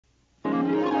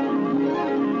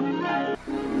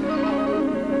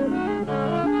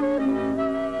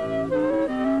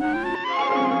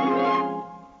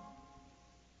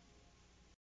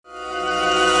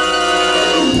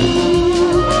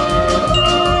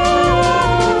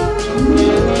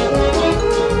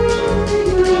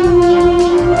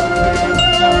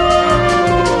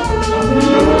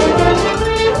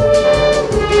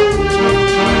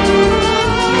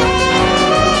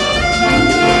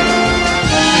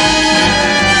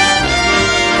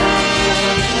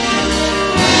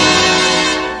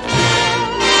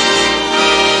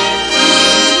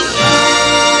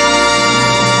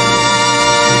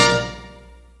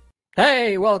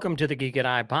welcome to the Geek and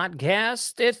I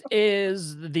podcast. It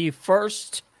is the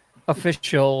first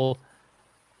official.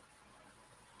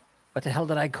 What the hell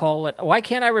did I call it? Why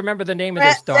can't I remember the name of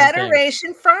this darn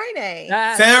Federation thing?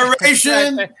 Friday.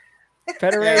 Federation.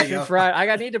 Federation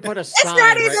Friday. I need to put a sign. It's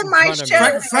not even my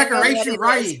show. Federation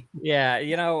Friday. Yeah,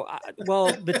 you know,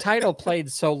 well, the title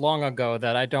played so long ago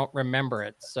that I don't remember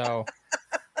it. So,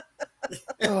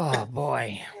 oh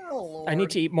boy, I need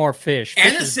to eat more fish.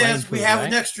 And it says we have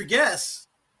an extra guest.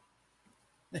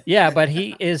 Yeah, but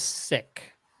he is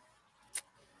sick.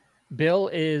 Bill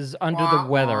is under the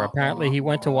weather. Apparently, he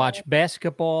went to watch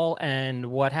basketball, and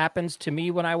what happens to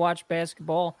me when I watch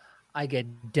basketball, I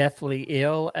get deathly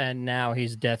ill, and now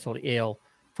he's deathly ill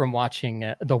from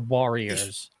watching the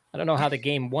Warriors. I don't know how the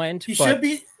game went. He should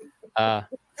be.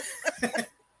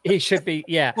 He should be.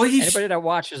 Yeah. Well, anybody that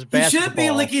watches basketball, he should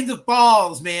be licking the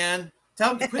balls, man.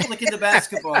 Tell him to quit licking the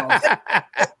basketball.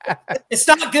 It's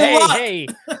not good luck. Hey,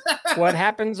 what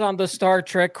happens on the Star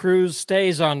Trek cruise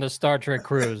stays on the Star Trek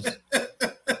cruise.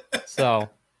 So,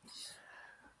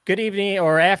 good evening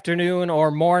or afternoon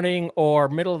or morning or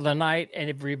middle of the night, and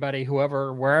everybody,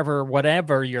 whoever, wherever,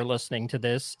 whatever you're listening to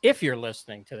this. If you're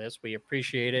listening to this, we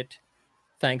appreciate it.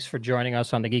 Thanks for joining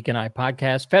us on the Geek and I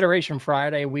podcast. Federation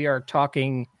Friday, we are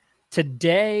talking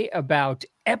today about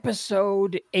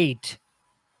episode 8.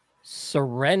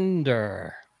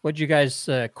 Surrender. What'd you guys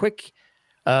quick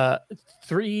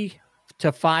 3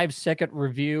 to 5 second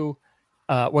review?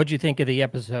 What'd you think of the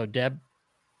episode, Deb?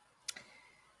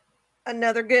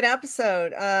 Another good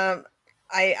episode.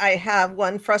 I have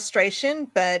one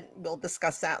frustration, but we'll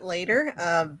discuss that later.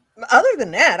 Other than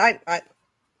that, I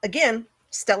again,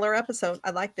 stellar episode.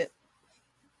 I liked it.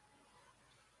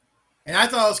 And I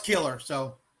thought it was killer.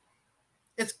 So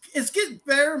it's getting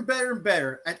better and better and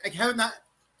better.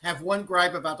 I have one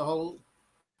gripe about the whole,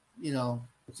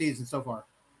 season so far.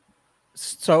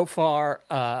 So far,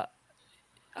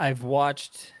 I've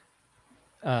watched.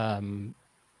 I've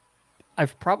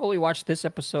probably watched this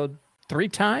episode 3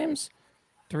 times.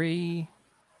 3.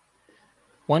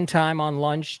 One time on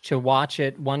lunch to watch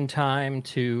it, one time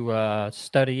to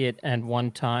study it, and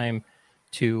one time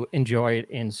to enjoy it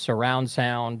in surround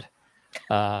sound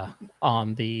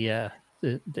on the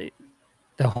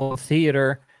whole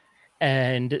theater.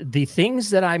 And the things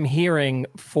that I'm hearing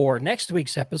for next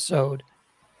week's episode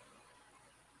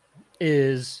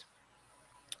is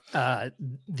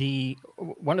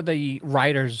one of the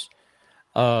writers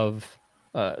of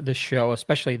the show,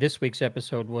 especially this week's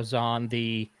episode, was on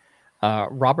the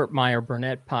Robert Meyer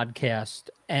Burnett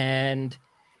podcast, and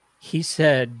he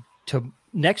said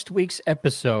next week's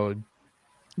episode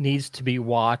needs to be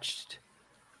watched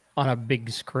on a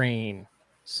big screen.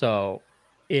 So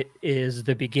it is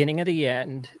the beginning of the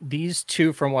end. These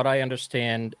two, from what I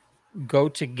understand, go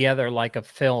together like a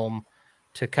film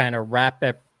to kind of wrap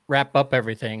up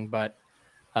everything. But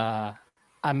I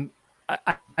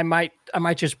might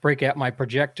just break out my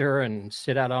projector and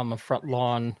sit out on the front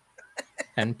lawn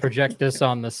and project this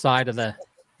on the side of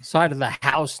the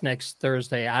house next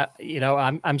Thursday.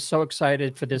 I'm so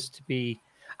excited for this to be.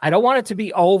 I don't want it to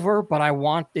be over, but I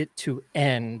want it to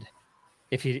end.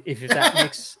 If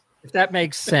that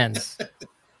makes sense.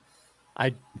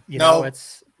 No,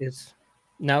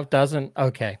 it doesn't.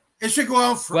 Okay. It should go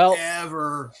on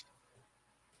forever.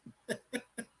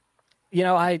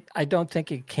 Well, I don't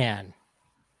think it can.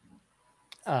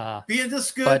 Being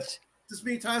this good this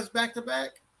many times back to back.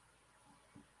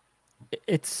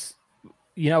 It's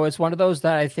one of those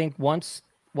that I think once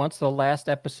the last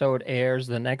episode airs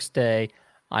the next day,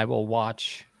 I will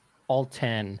watch all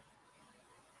 10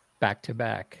 back to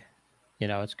back.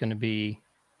 It's going to be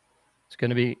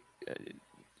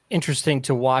interesting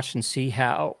to watch and see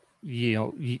how,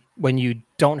 when you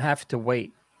don't have to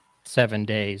wait 7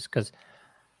 days, because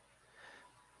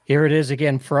here it is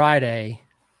again, Friday,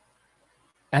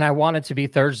 and I want it to be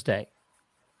Thursday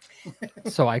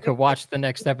so I could watch the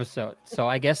next episode. So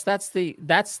I guess that's the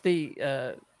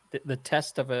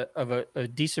test of a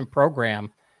decent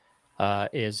program,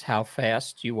 is how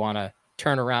fast you want to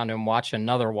turn around and watch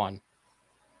another one.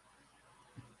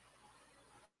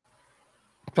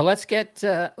 So let's get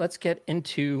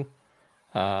into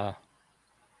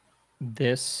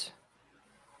this,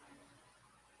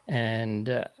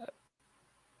 and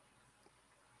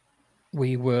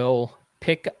we will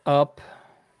pick up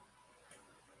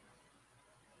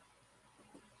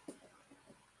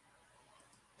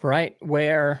right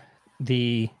where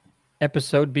the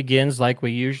episode begins, like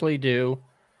we usually do.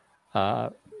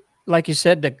 Like you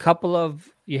said,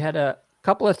 you had a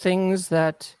couple of things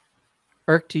that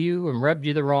irked you and rubbed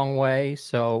you the wrong way,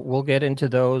 so we'll get into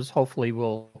those. Hopefully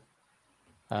we'll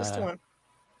just one.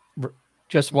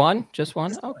 Just one? Just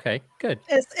one? Okay, good.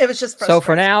 It was just So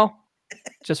for frustration. now,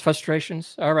 just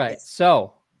frustrations. All right. Yes.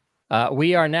 So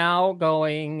we are now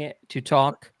going to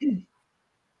talk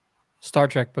Star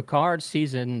Trek Picard,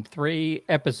 Season 3,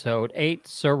 Episode 8,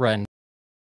 Surrender.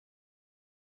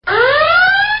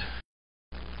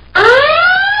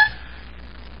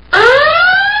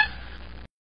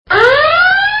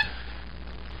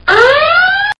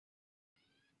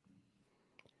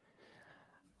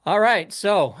 All right,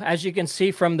 so as you can see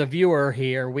from the viewer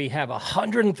here, we have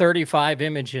 135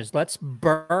 images. Let's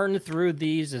burn through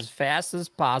these as fast as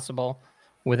possible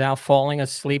without falling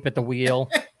asleep at the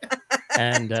wheel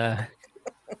and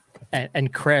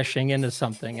crashing into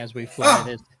something as we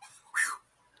fly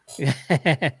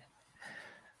this.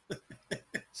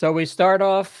 So we start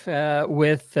off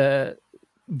with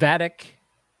Vatic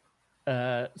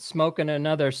smoking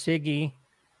another ciggy.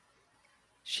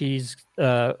 She's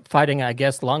fighting, I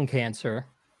guess, lung cancer.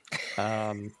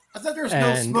 I thought there was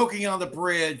no smoking on the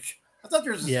bridge. I thought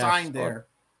there was a sign there.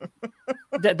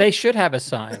 They should have a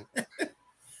sign.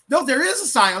 No, there is a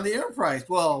sign on the Enterprise.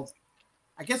 Well,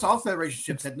 I guess all Federation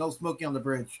ships had no smoking on the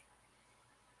bridge.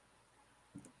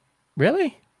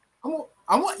 Really? Almost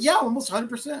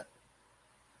 100%.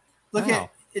 Look at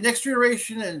Next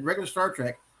Generation and regular Star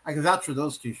Trek. I can vouch for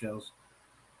those two shows.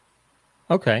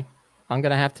 Okay. I'm going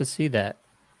to have to see that.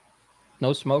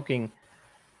 No smoking.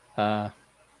 It's on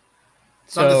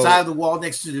the side of the wall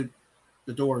next to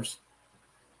the doors.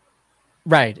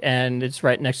 Right, and it's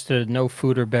right next to no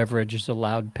food or beverage is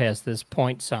allowed past this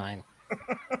point sign.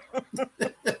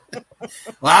 Well,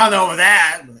 I don't know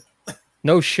that. But...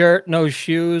 No shirt, no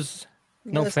shoes,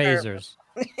 no phasers.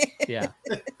 Yeah.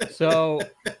 So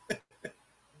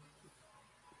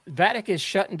Vatic is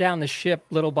shutting down the ship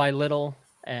little by little,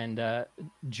 and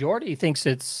Geordi thinks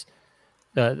it's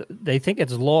they think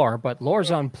it's Lore, but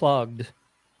Lore's unplugged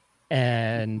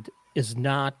and is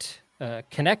not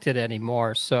connected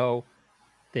anymore. So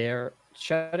they're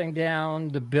shutting down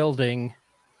the building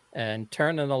and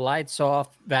turning the lights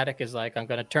off. Vatic is like, I'm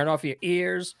going to turn off your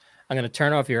ears. I'm going to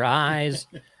turn off your eyes.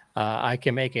 I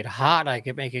can make it hot. I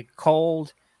can make it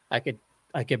cold. I could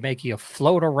make you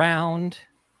float around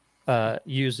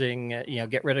using,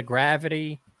 get rid of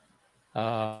gravity.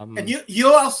 And you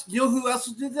know who else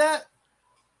did that?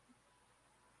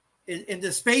 In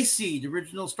the Space Seed,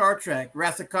 original Star Trek,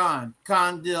 Wrath of Khan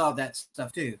did all that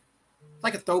stuff too. It's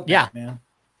like a throwback, man.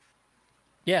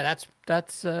 Yeah,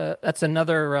 that's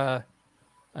another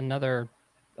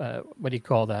what do you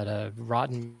call that? A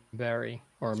rotten berry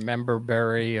or member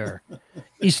berry or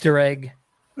Easter egg,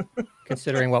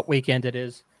 considering what weekend it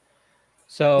is.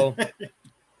 So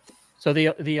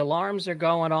the alarms are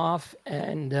going off,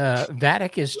 and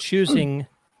Vatic is choosing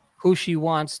who she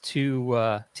wants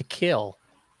to kill,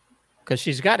 because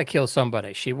she's got to kill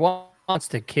somebody. She wants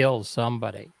to kill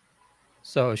somebody.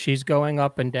 So she's going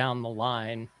up and down the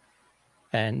line.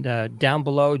 And down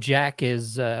below, Jack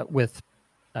is with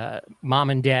mom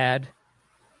and dad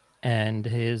and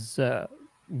his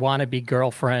wannabe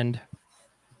girlfriend.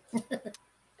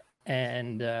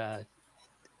 And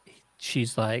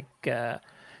he's like, let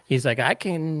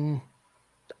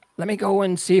me go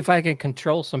and see if I can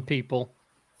control some people.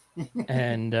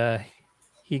 And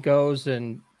he goes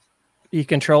and he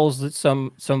controls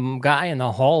some guy in the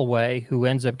hallway who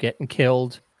ends up getting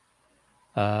killed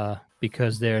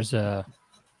because there's a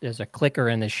clicker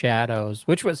in the shadows,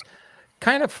 which was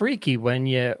kind of freaky when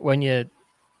you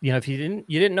if you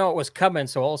didn't know it was coming.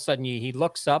 So all of a sudden he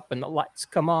looks up and the lights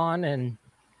come on and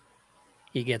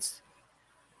he gets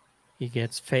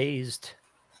phased.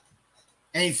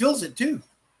 And he feels it too.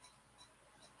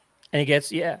 And he gets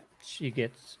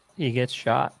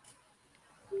shot.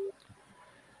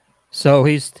 So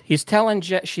she's telling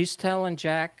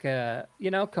Jack,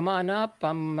 come on up.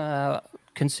 I'm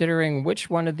considering which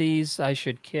one of these I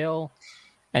should kill.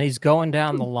 And he's going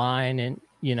down the line, and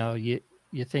you're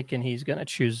thinking she's gonna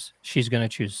choose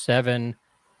 7,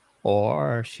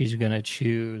 or she's gonna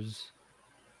choose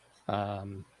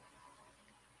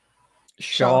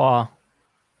Shaw.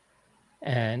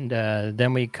 And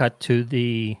then we cut to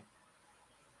the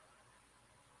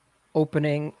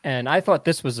opening, and I thought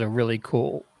this was a really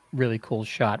cool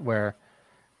shot where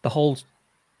the whole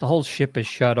ship is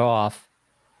shut off,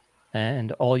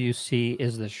 and all you see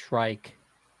is the Shrike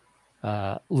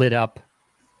lit up.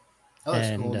 Oh,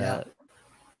 that's cool. Yeah.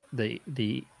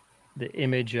 The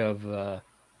image of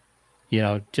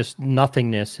just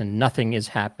nothingness, and nothing is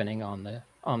happening on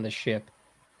the ship.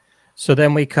 So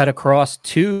then we cut across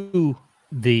to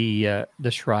the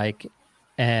Shrike,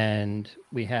 and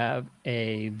we have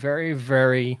a very,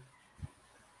 very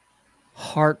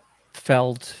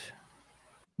heartfelt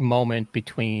moment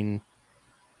between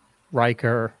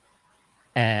Riker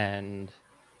and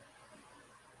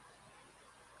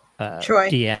Troy.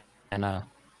 Deanna.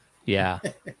 Yeah.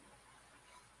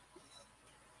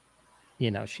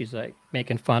 She's like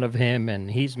making fun of him and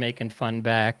he's making fun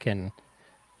back and,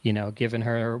 giving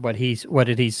her what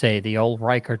did he say? The old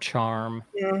Riker charm.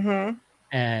 Mm-hmm.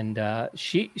 And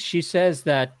she says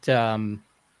that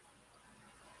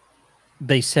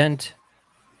they sent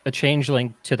a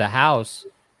changeling to the house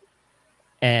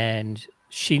and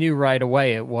she knew right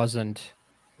away it wasn't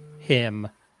him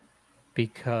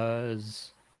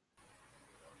because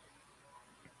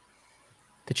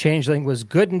the changeling was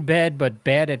good in bed but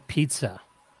bad at pizza.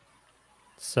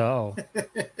 So,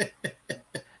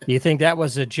 you think that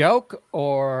was a joke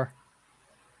or?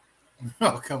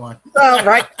 Oh, come on. Well,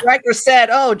 Riker said,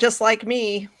 "Oh, just like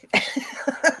me."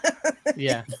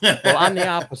 Yeah. Well, I'm the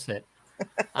opposite.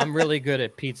 I'm really good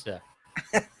at pizza.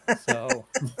 So,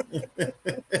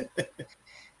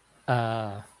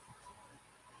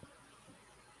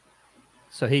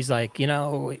 so he's like,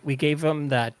 we gave him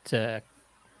that.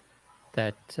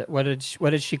 What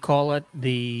did she call it?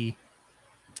 The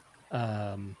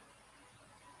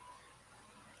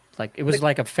like it was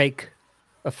like a fake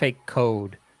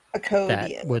code. A code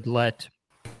that would let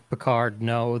Picard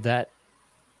know that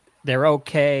they're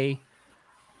okay,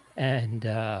 and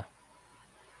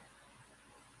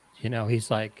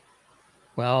he's like,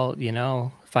 well,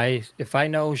 if I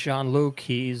know Jean-Luc,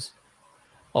 he's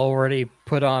already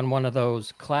put on one of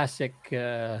those classic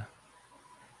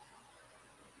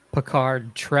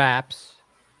Picard traps,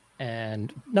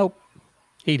 and nope,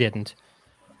 he didn't.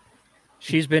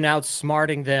 She's been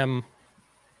outsmarting them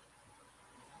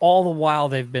all the while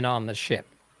they've been on the ship.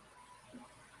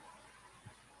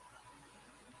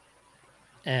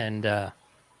 And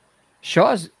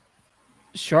Shaw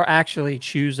actually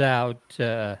chews out,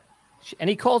 and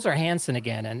he calls her Hanson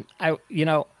again. And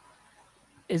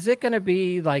is it going to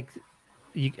be like,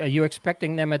 are you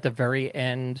expecting them at the very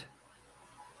end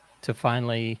to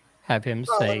finally have him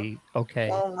say, okay?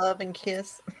 Fall, love, and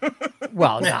kiss.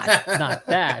 Well, not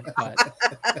that, but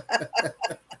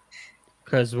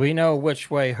because we know which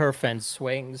way her fence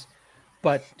swings.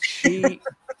 But she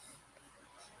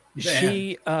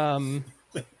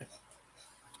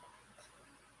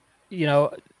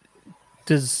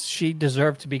does she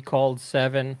deserve to be called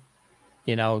Seven?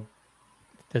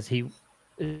 Does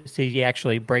he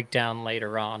actually break down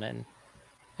later on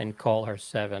and call her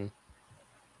Seven,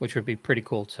 which would be pretty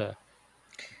cool to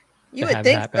have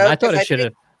think happen. So, I thought it should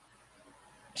have.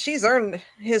 She's earned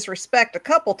his respect a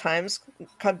couple times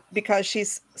because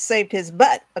she's saved his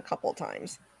butt a couple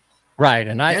times. Right,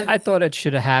 and I thought it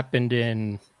should have happened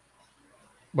in,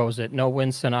 what was it, No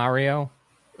Win Scenario?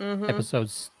 Mm-hmm.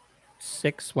 Episode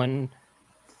 6 when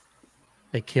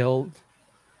they killed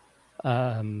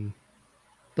the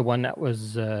one that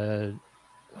was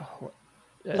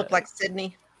looked like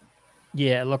Sydney.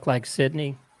 Yeah, it looked like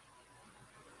Sydney.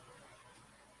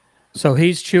 So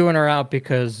he's chewing her out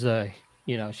because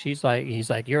he's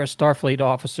like, you're a Starfleet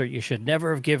officer. You should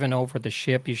never have given over the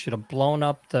ship. You should have blown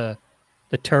up the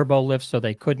turbo lift so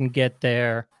they couldn't get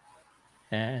there.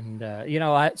 And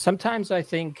sometimes I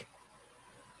think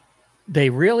they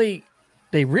really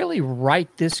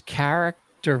write this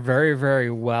character very, very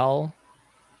well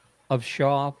of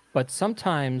Shaw, but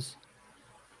sometimes,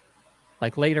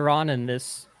 like later on in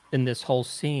this whole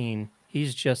scene,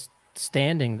 he's just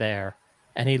standing there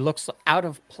and he looks out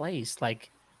of place,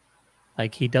 like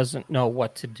he doesn't know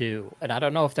what to do. And I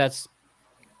don't know if that's,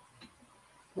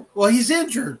 well, he's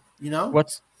injured,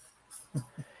 what's,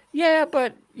 yeah,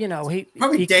 but he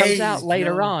probably comes out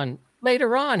later on.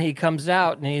 Later on, he comes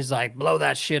out and he's like, blow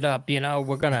that shit up.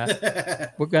 We're gonna,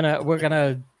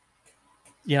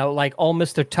 like old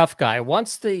Mr. Tough Guy.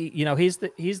 Once he's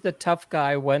the tough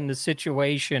guy when the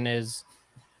situation has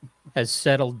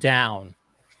settled down,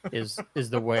 is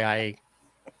the way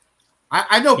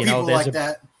I know people like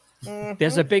that.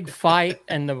 There's a big fight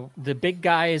and the big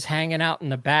guy is hanging out in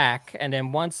the back, and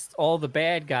then once all the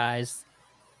bad guys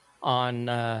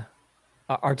are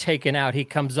taken out, he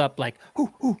comes up like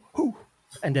hoo hoo hoo,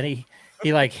 and then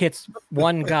he like hits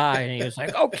one guy and he's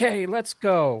like, okay, let's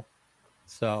go.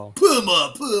 So put him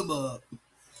up.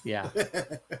 Yeah.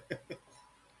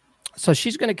 So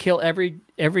she's going to kill every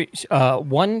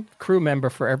one crew member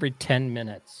for every 10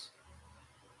 minutes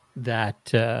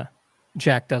that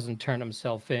Jack doesn't turn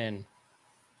himself in.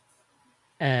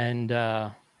 And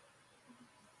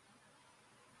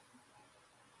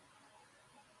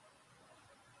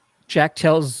Jack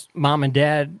tells Mom and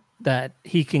Dad that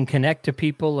he can connect to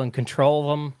people and control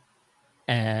them.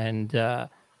 And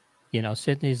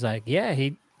Sydney's like, yeah,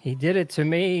 he he did it to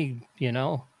me,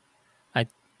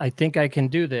 I think I can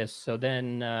do this. So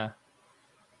then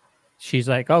she's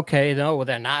like, okay, no, well,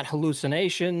 they're not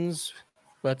hallucinations.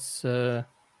 Let's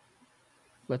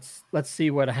see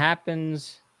what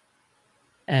happens.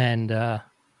 And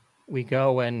we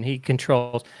go, and he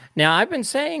controls. Now, I've been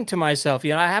saying to myself,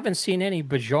 I haven't seen any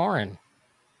Bajoran.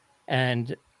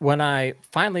 And when I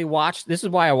finally watched, this is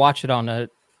why I watch it on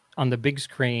the big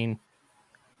screen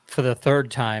for the third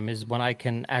time, is when I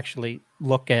can actually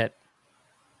look at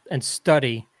and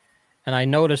study. And I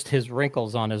noticed his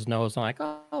wrinkles on his nose. I'm like,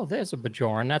 oh, there's a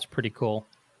Bajoran. That's pretty cool.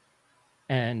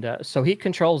 And so he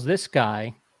controls this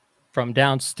guy from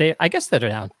downstairs. I guess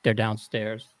they're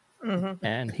downstairs. Mm-hmm.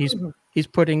 And he's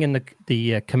putting in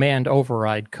the command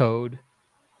override code.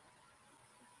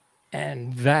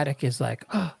 And Vatic is like,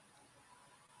 oh,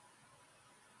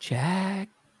 Jack.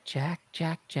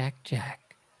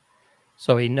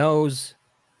 So she knows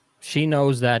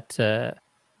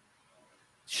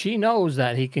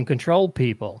that he can control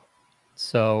people.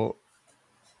 So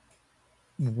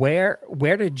where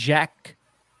did Jack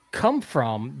come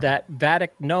from that Vatic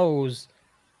knows,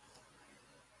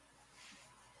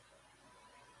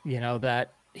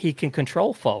 that he can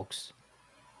control folks?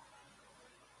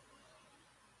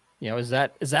 Is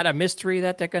that a mystery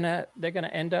that they're gonna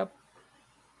end up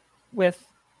with,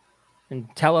 and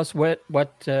tell us what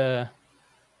they're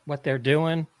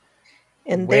doing,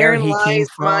 and where therein he came lies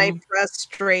my from.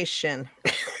 frustration.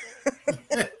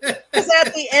 Because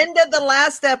at the end of the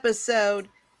last episode,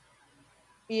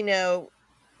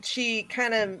 she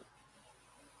kind of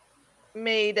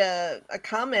made a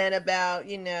comment about,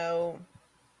 I'm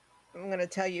going to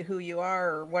tell you who you are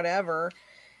or whatever.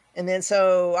 And then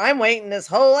so I'm waiting this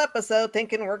whole episode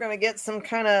thinking we're going to get some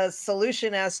kind of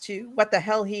solution as to what the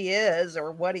hell he is,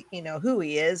 or what who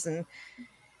he is, and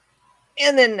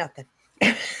then nothing.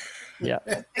 Yeah,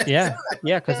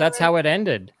 because that's how it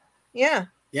ended. Yeah.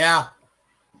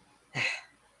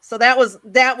 So that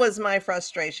was my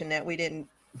frustration, that we didn't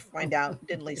find out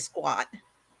diddly squat.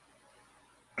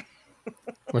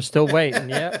 We're still waiting.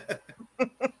 Yeah.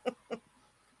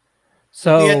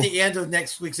 So at the end of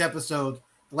next week's episode,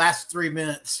 last 3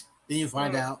 minutes, then you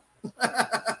find out.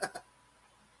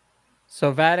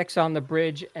 So Vatic's on the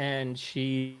bridge, and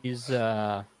she's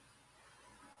going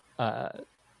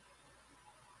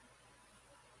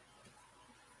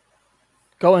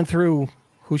through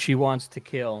who she wants to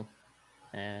kill.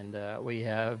 And we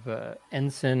have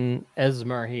Ensign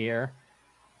Esmer here.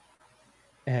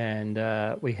 And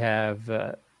we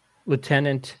have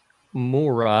Lieutenant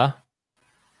Mura.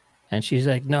 And she's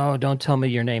like, no, don't tell me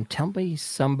your name. Tell me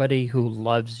somebody who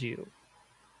loves you.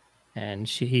 And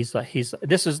he's like,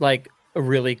 this is like a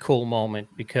really cool moment,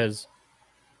 because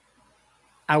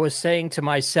I was saying to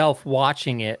myself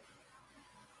watching it,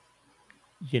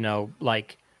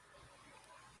 like,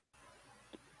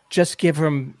 just give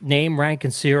him name, rank,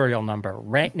 and serial number.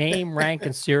 Name, rank,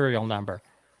 and serial number.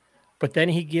 But then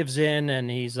he gives in,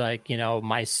 and he's like,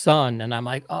 my son. And I'm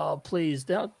like, oh, please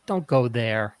don't go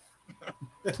there.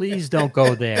 Please don't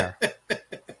go there.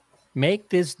 Make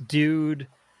this dude,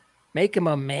 make him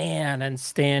a man and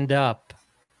stand up.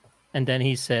 And then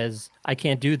he says, I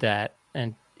can't do that.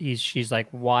 And she's like,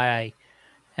 why?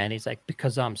 And he's like,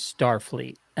 because I'm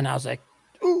Starfleet. And I was like,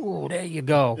 ooh, there you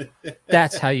go.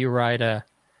 That's how you write a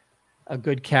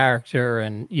good character,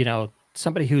 and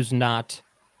somebody who's not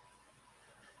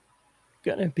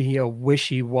gonna be a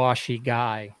wishy-washy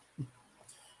guy.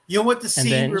 You know what the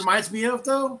scene reminds me of,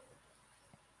 though?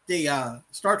 The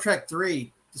Star Trek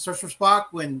 3, The Search for Spock,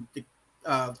 when the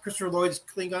Christopher Lloyd's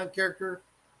Klingon character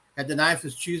had the knife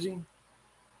his choosing.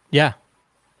 Yeah.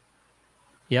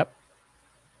 Yep.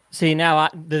 See, now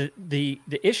the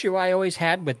issue I always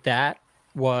had with that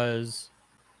was,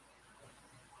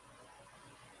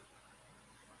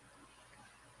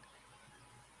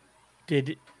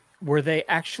 were they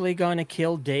actually going to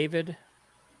kill David?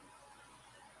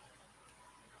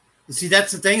 See,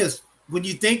 that's the thing, is when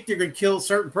you think they're going to kill a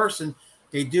certain person,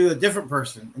 they do a different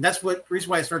person. And that's what reason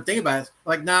why I started thinking about it.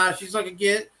 Like, nah, she's not going to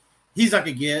get, he's not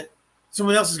going to get,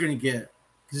 someone else is going to get,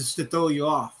 because it's to throw you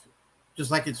off.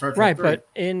 Just like in Star Trek 3. Right, but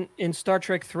in Star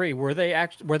Trek 3, were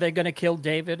they going to kill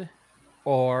David?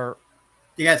 Or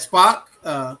they got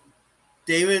Spock,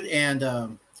 David,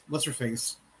 and what's her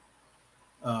face?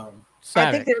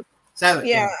 Savick.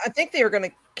 I think they were going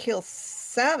to kill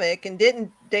Savick, and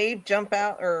didn't Dave jump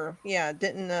out? Or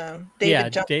didn't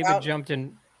David jump David out? jumped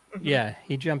in. Mm-hmm. Yeah,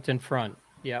 he jumped in front.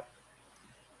 Yep.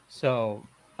 So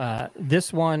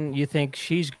this one, you think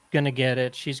she's going to get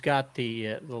it? She's got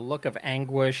the look of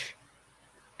anguish,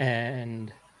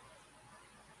 and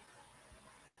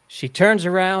She turns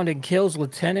around and kills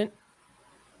Lieutenant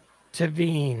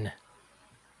Tavine.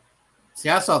 See,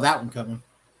 I saw that one coming.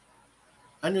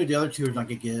 I knew the other two were not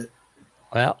going to get it.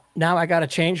 Well, now I got to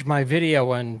change my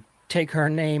video and take her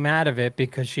name out of it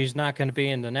because she's not going to be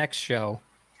in the next show.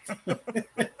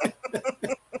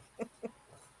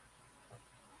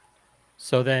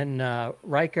 So then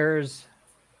Riker's,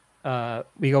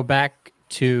 we go back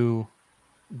to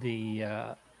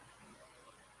the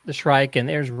Shrike, and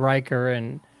there's Riker,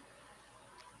 and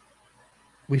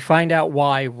we find out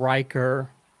why Riker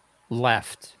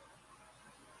left.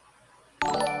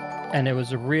 And it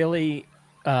was a really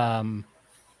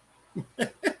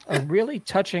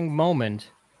touching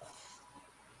moment.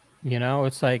 You know,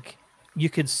 it's like you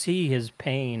could see his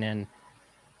pain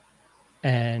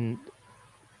and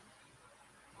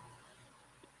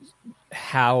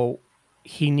how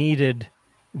he needed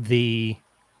the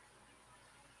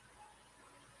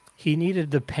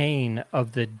pain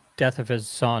of the death of his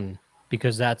son,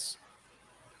 because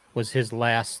was his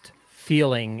last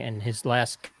feeling and his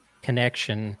last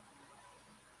connection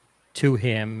to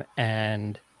him,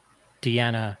 and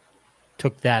Deanna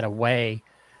took that away,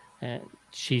 and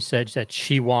she said that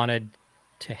she wanted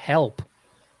to help.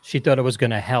 She thought it was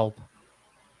going to help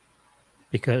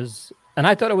and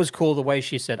I thought it was cool the way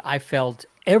she said, I felt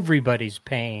everybody's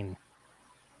pain,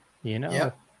 you know,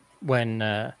 yep. when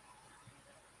the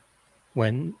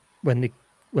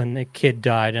kid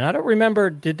died. And I don't remember,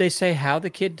 did they say how the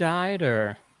kid died,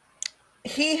 or?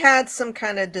 He had some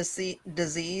kind of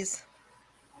disease.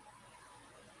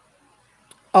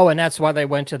 Oh, and that's why they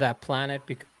went to that planet,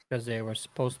 because they were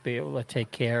supposed to be able to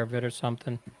take care of it or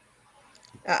something.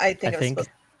 I think it was supposed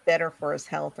to be better for his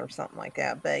health or something like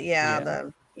that. But yeah.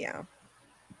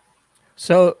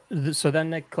 So then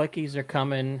the clickies are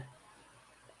coming,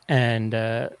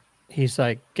 and he's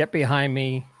like, "Get behind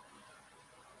me!"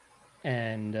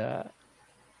 And the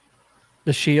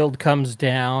shield comes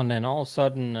down, and all of a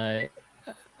sudden,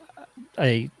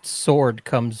 a sword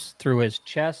comes through his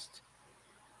chest.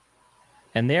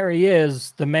 And there he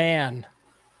is, the man.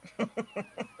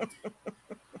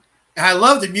 I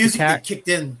love the music that kicked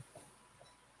in.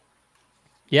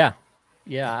 Yeah.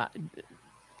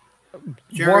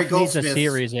 Jerry Worf needs a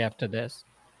series after this.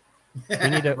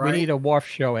 We need a Worf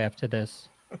show after this.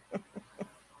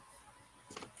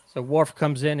 So Worf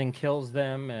comes in and kills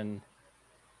them, and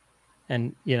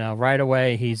you know, right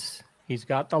away he's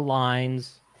got the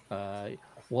lines.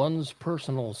 One's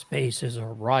personal space is a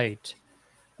right.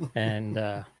 And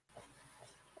a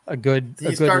good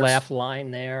laugh line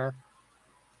there.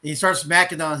 He starts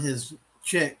smacking on his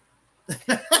chick.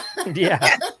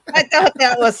 Yeah. I thought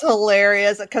that was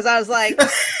hilarious because I was like,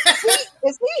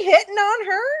 is he hitting on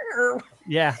her? Or...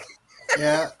 Yeah.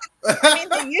 I mean,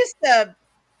 they used to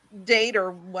date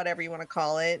or whatever you want to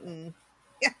call it. And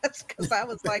yes, because I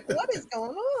was like, what is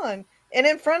going on? And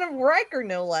in front of Riker,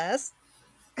 no less.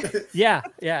 Yeah.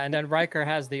 And then Riker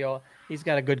has he's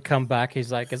got a good comeback.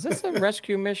 He's like, is this a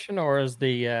rescue mission or is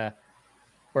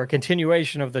or a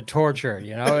continuation of the torture?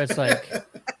 You know, it's like,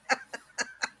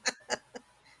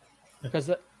 because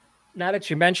now that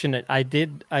you mention it, I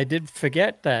did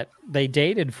forget that they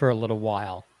dated for a little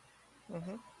while.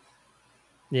 Mm-hmm.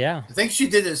 Yeah. I think she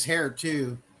did his hair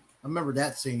too. I remember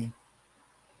that scene.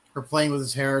 Her playing with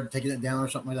his hair, taking it down or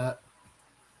something like that.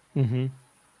 Mm-hmm.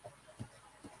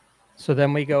 So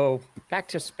then we go back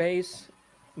to space.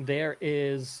 There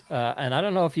is, and I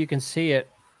don't know if you can see it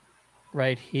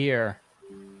right here.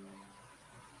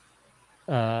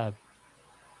 But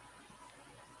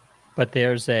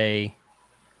there's a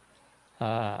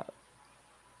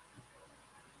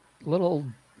little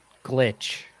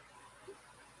glitch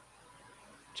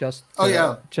just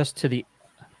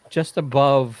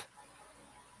above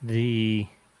the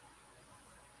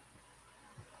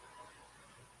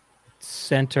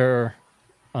center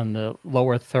on the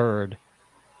lower third,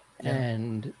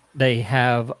 and they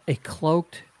have a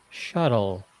cloaked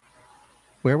shuttle.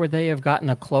 Where would they have gotten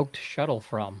a cloaked shuttle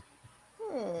from?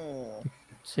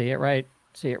 See it right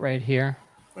here.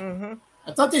 Mm-hmm.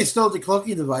 I thought they stole the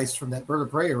cloaking device from that bird of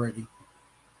prey already.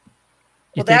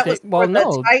 Well, that was for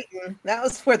the Titan. That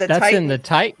was for the Titan. That's in the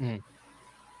Titan.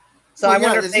 So I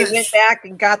wonder if they went back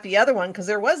and got the other one, because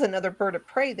there was another bird of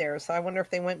prey there. So I wonder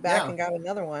if they went back and got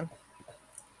another one.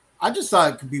 I just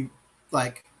thought it could be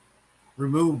like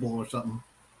removable or something.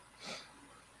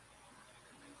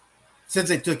 Since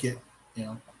they took it, you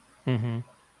know. Mm-hmm.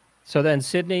 So then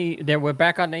Sydney, we're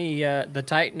back on the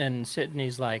Titan, and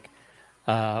Sydney's like,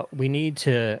 we need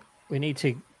to,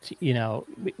 you know,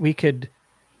 we could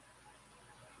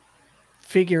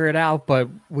figure it out, but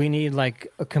we need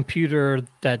like a computer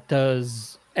that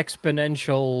does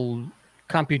exponential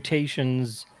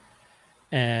computations,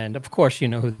 and of course you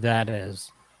know who that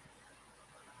is.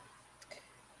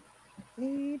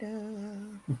 Data.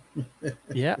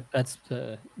 Yeah, that's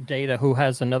Data, who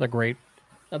has another great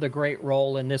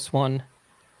role in this one.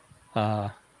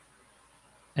 And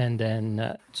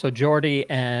then so Geordi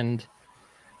and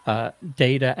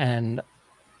Data and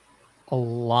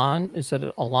is it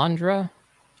Alondra?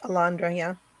 Alondra,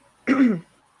 yeah.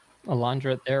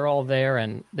 Alondra, they're all there,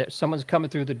 and someone's coming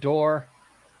through the door,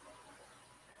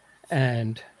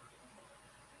 and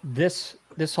this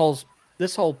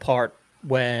whole part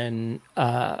when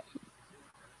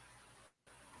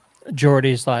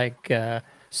Geordi's like,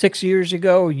 6 years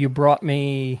ago you brought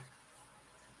me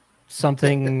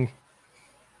something,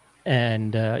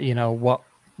 and what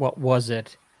was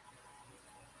it?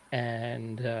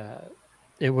 And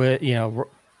it was,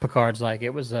 Picard's like,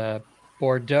 it was a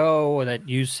Bordeaux that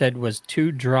you said was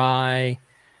too dry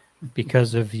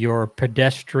because of your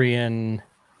pedestrian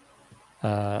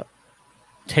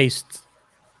taste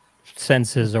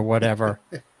senses or whatever.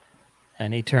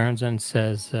 And he turns and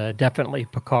says, definitely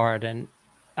Picard. And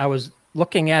I was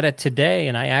looking at it today,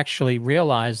 and I actually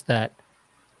realized that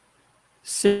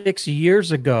 6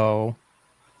 years ago,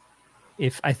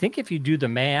 if you do the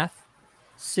math,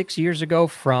 6 years ago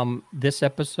from this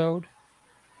episode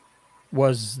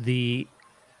was the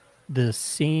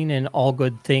scene in All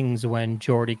Good Things when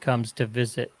Geordi comes to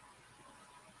visit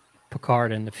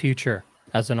Picard in the future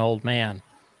as an old man.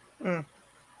 Oh,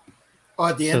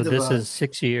 at the So end this of is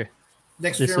 6 years.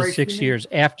 Next This Generation. is 6 years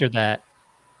after that,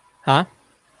 huh?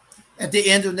 At the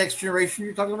end of Next Generation,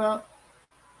 you're talking about?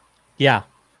 Yeah.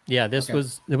 It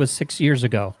was 6 years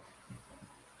ago,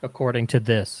 according to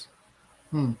this.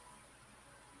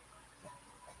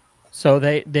 So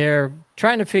they're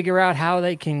trying to figure out how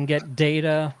they can get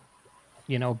Data,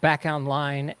 back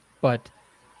online, but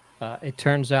it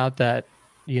turns out that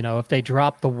if they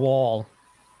drop the wall,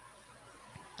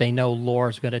 they know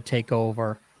Lore's going to take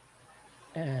over,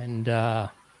 and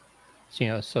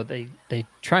so they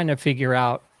trying to figure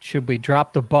out, should we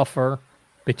drop the buffer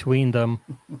between them,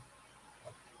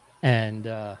 and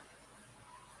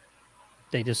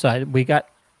they decided we got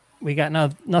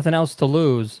nothing else to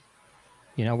lose.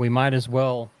 We might as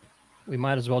well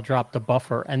drop the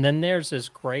buffer. And then there's this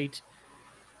great,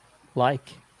 like,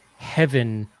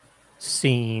 heaven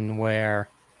scene where,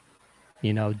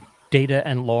 Data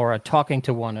and Laura talking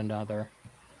to one another,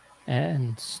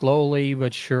 and slowly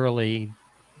but surely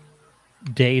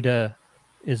Data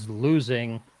is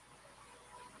losing,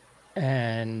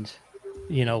 and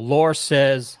Laura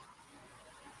says,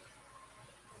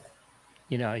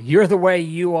 you're the way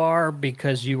you are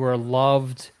because you were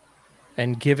loved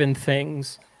and given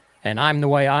things, and I'm the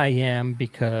way I am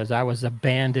because I was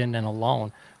abandoned and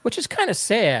alone, which is kind of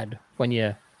sad when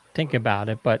you think about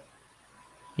it, but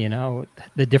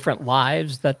the different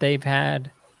lives that they've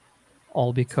had,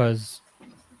 all because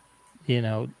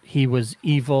he was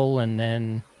evil, and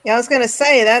then I was going to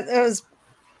say that it was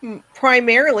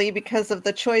primarily because of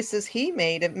the choices he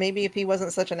made. Maybe if he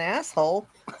wasn't such an asshole.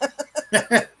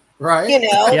 Right.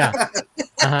 Yeah.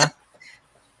 Uh-huh.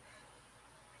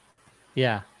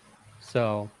 Yeah.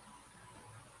 So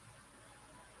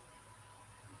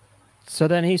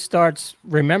then he starts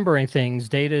remembering things.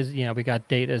 Data's, we got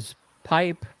Data's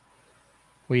pipe.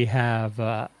 We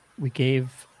have, we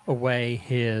gave away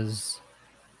his,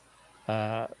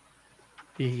 the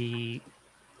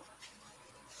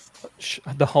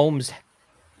Sherlock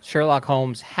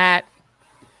Holmes hat.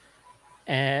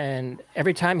 And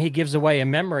every time he gives away a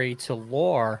memory to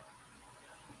Lore,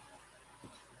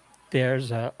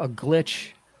 there's a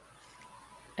glitch,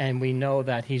 and we know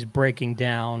that he's breaking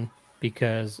down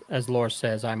because, as Lore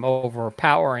says, I'm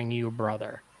overpowering you,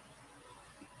 brother.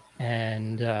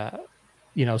 And,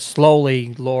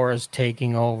 slowly Laura's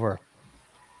taking over.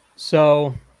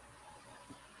 So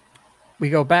we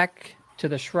go back to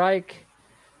the Shrike.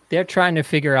 They're trying to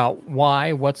figure out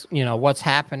what's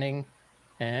happening.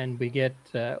 And we get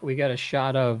a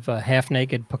shot of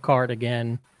half-naked Picard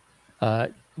again,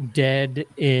 dead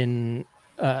in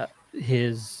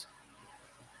his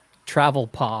travel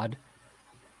pod,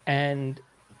 and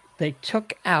they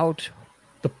took out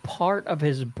the part of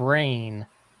his brain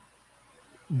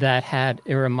that had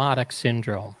Irumodic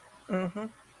syndrome. Mm-hmm.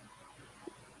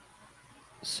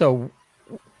 So,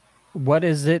 what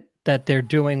is it that they're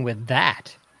doing with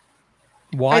that?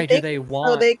 Why do they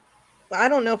want? So I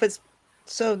don't know if it's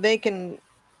so they can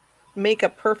make a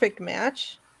perfect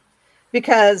match,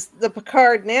 because the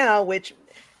Picard now, which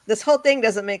this whole thing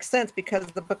doesn't make sense, because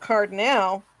the Picard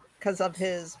now, because of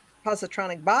his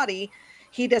positronic body,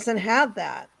 he doesn't have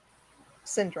that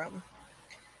syndrome.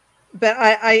 But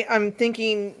I'm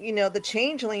thinking, the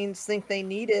changelings think they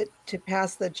need it to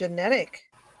pass the genetic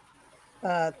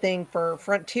thing for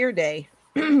Frontier Day.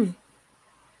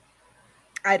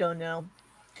 I don't know.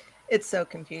 It's so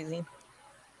confusing.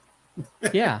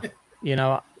 Yeah,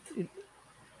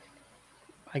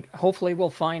 hopefully we'll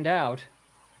find out,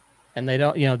 and they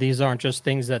don't. These aren't just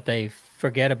things that they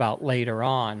forget about later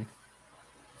on.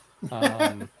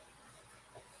 I'll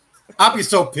be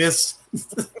so pissed.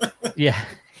 Yeah,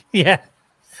 yeah.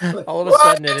 All of a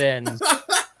sudden it ends.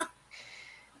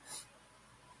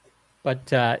 But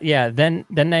then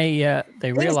they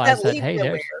realize that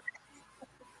hey,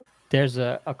 there's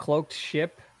a cloaked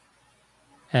ship,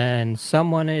 and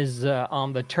someone is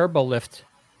on the turbo lift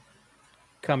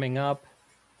coming up,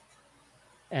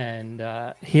 and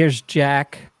here's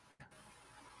Jack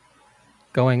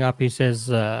going up. He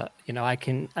says, I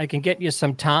can get you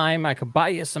some time. I could buy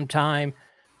you some time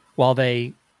while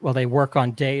they work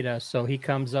on Data. So he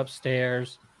comes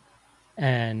upstairs,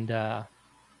 and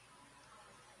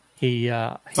he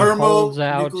holds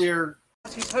out. Nuclear.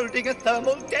 He's holding a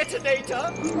thermal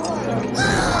detonator.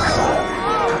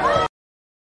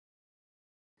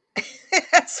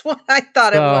 That's what I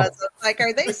thought it was. I was like,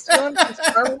 are they still in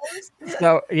Star Wars?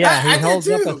 So yeah, he holds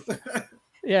up.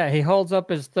 He holds up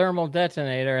his thermal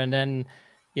detonator, and then,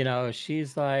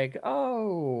 she's like,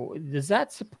 "Oh,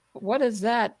 what is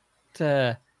that?"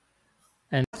 And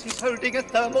he's holding a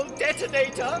thermal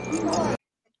detonator.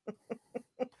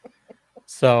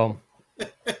 So,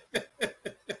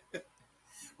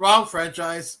 wrong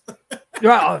franchise.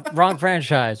 Wrong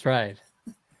franchise, right?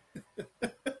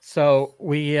 So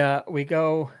we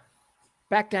go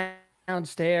back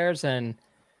downstairs, and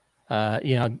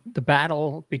the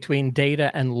battle between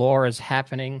Data and Lore is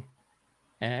happening,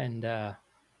 and there's.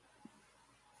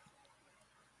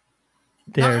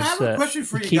 I have a question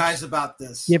for you guys about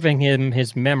this. Giving him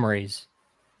his memories.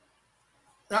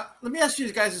 Now, let me ask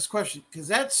you guys this question, because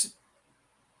that's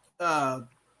that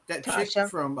Tasha. chick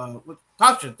from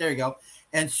Tasha. There you go,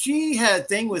 and she had a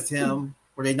thing with him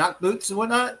where they knock boots and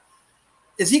whatnot.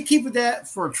 Is he keeping that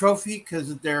for a trophy because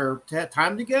of their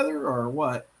time together, or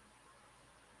what?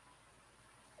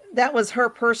 That was her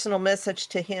personal message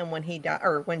to him when he died,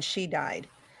 or when she died.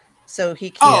 So he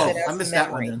keeps it as I missed a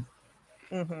memory. that one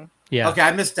then. Mm-hmm. Yeah. Okay,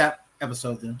 I missed that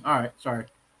episode then. All right, sorry.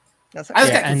 That's I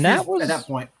just got and confused at that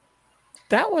point.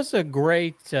 That was a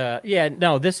great.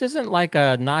 No, this isn't like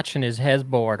a notch in his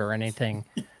headboard or anything.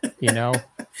 I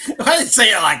didn't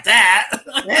say it like that.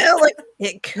 Well,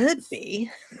 it could be.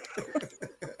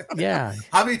 Yeah.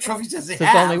 How many trophies does he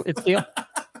have?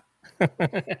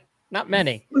 Not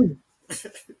many.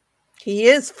 He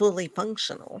is fully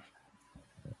functional.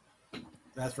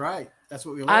 That's right. That's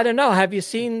what we learned. I don't know. Have you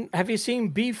seen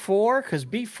B4? Because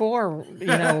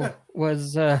B4,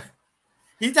 was. That's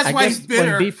why he's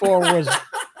bitter. When B4 was.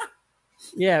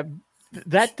 Yeah,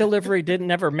 that delivery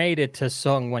never made it to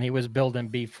Sung when he was building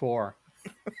B4.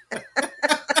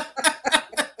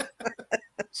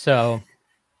 So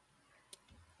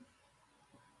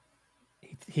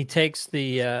he takes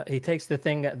the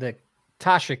thing, the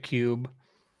Tasha cube,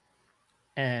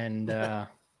 and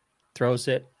throws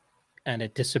it, and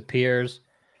it disappears,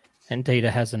 and Data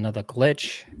has another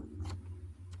glitch,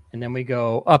 and then we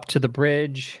go up to the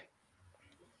bridge,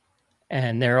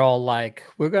 and they're all like,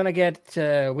 "We're gonna get.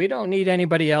 We don't need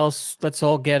anybody else. Let's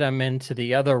all get them into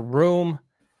the other room,"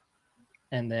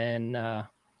 and then.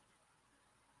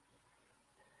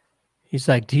 He's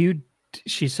like,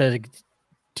 she said,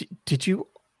 did you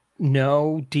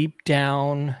know deep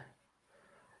down,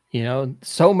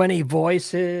 so many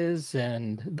voices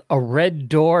and a red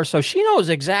door. So she knows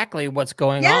exactly what's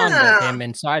going on with him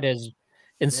inside his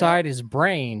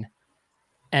brain.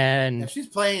 And she's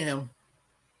playing him.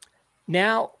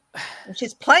 Now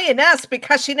she's playing us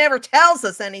because she never tells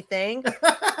us anything.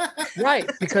 Right.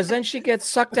 Because then she gets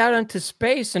sucked out into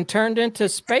space and turned into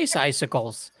space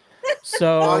icicles.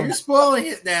 So you're spoiling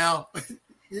it now.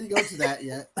 You didn't go to that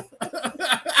yet.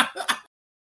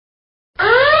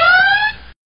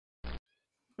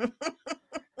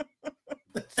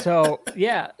 So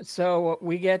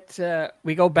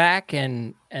we go back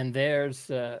and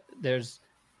there's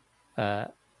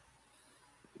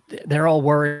they're all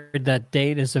worried that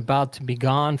Date is about to be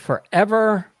gone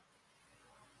forever.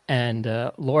 And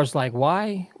Lore's like,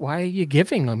 why are you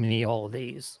giving me all of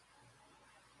these?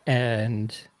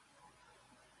 And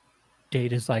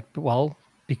Date is like, well,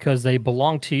 because they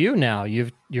belong to you now.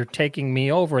 You're taking me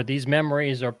over. These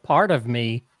memories are part of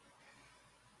me.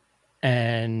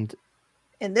 And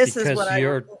this is what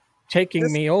you're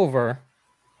taking me over.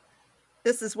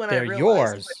 This is when I they're realized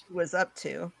yours. what he was up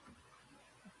to.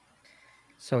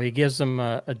 So he gives him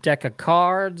a deck of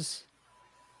cards,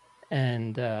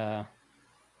 and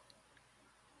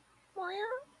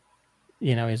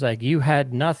he's like, "You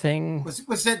had nothing."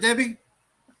 What's that, Debbie?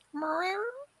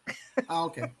 Oh,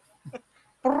 okay.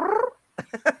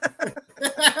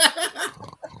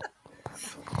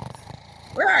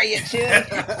 Where are you, Chip?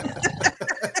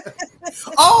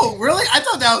 Oh, really? I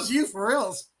thought that was you for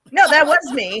reals. No, that was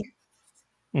me.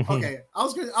 Okay, I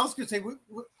was gonna say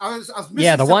I was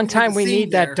missing the one something time in the we scene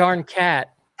need there. that darn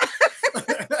cat.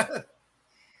 Oh,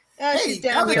 Hey, she's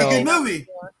that down was here. a good movie.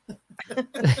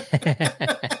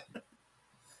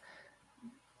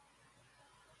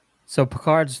 So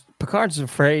Picard's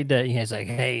afraid that he's like,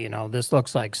 hey, this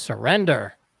looks like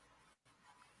surrender.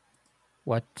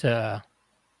 What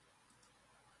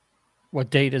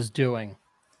Data's doing.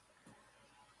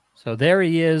 So there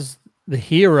he is, the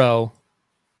hero.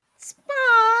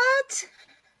 Spot.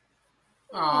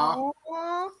 Aw.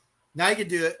 Aw. Now you can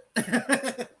do it.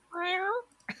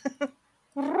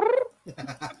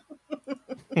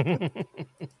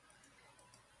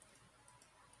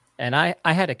 And I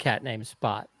had a cat named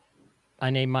Spot. I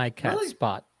named my cat Really?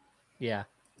 Spot. Yeah.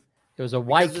 It was a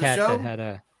white Because of the cat show?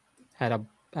 that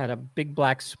had a big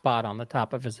black spot on the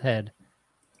top of his head.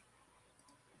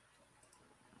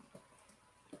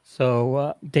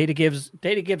 So Data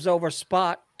gives over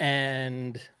Spot,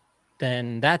 and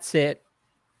then that's it.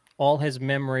 All his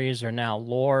memories are now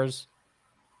Lore's,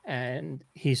 and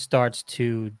he starts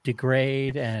to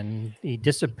degrade, and he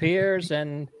disappears,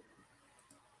 and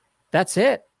that's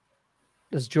it,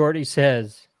 as Geordi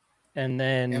says. And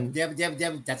then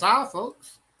That's all,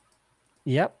 folks.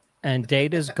 Yep, and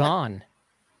Data's gone.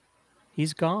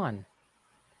 He's gone.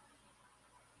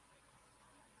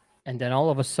 And then all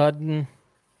of a sudden,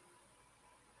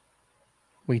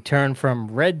 we turn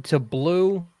from red to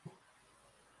blue,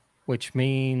 which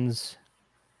means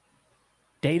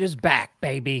Data's back,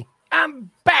 baby.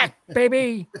 I'm back,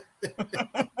 baby.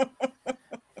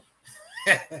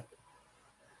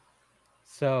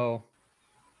 So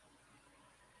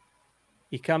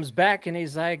he comes back and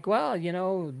he's like, well,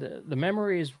 the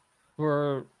memories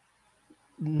were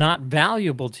not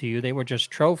valuable to you. They were just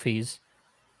trophies.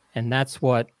 And that's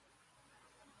what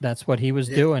he was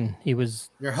doing. He was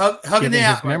You're hugging giving it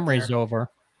out his memories right over,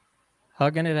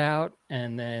 hugging it out,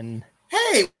 and then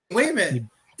Hey, wait a minute.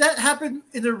 That happened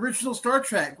in the original Star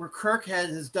Trek where Kirk had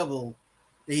his double.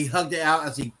 He hugged it out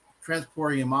as he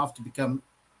transported him off to become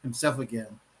himself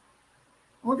again.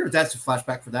 I wonder if that's a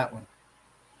flashback for that one.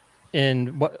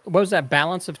 and what was that,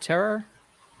 Balance of Terror?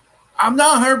 I'm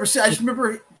not 100%. I just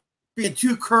remember being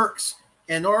two Kirks.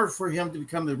 In order for him to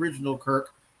become the original Kirk,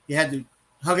 he had to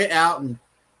hug it out and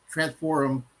transport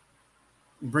him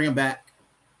and bring him back.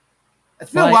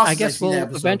 It's been a while since I've seen that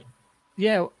episode.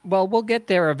 We'll get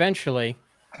there eventually.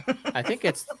 I think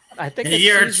it's In the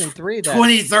year season 3.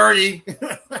 2030.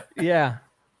 Yeah.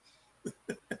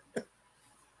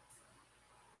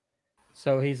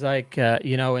 So he's like,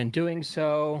 in doing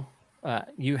so,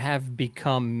 you have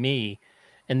become me.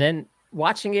 And then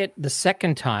watching it the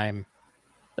second time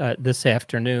this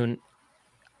afternoon,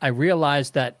 I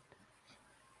realized that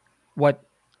what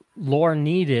Lore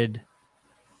needed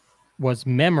was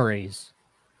memories.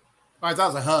 I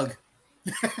thought it was a hug.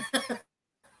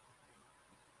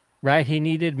 Right? He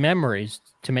needed memories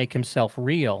to make himself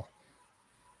real,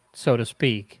 so to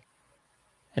speak.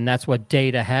 And that's what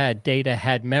Data had. Data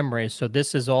had memories. So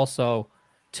this is also,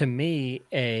 to me,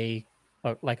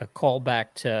 like a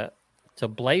callback to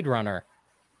Blade Runner,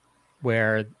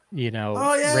 where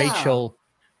Rachel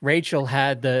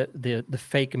had the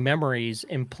fake memories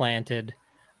implanted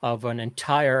of an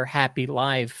entire happy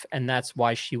life, and that's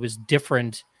why she was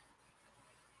different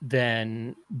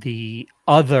than the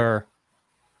other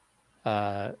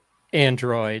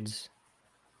androids,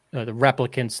 the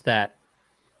replicants that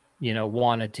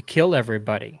wanted to kill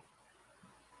everybody.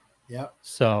 Yep.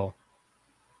 So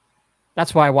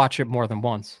that's why I watch it more than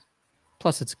once.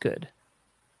 Plus, it's good.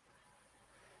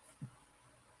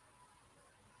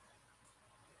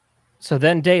 So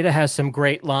then Data has some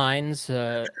great lines.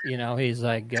 He's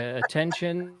like,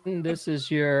 attention, this is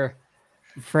your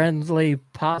friendly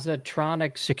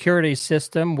positronic security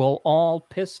system. We'll all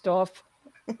pissed off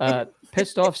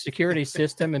security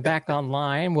system and back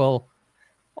online. We'll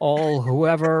all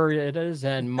whoever it is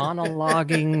and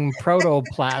monologuing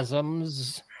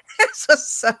protoplasms. This was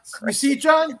so You see,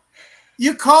 John?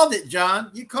 You called it,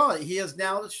 John. You called it. He is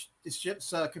now the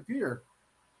ship's computer.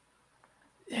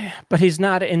 But he's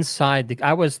not inside.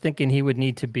 I was thinking he would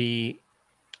need to be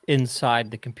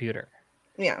inside the computer.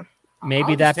 Yeah.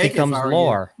 Maybe that becomes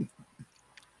Lore.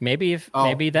 Maybe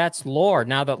that's Lore.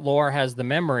 Now that Lore has the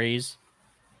memories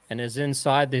and is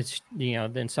inside this,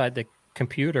 inside the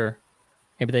computer.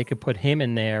 Maybe they could put him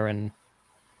in there, and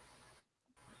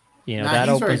that he's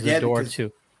already opens the dead door because-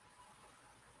 to.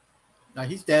 No,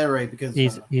 he's dead already because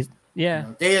He's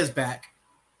Daya's back.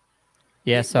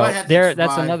 Yeah. So One had to there,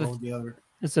 that's survive another. over the other.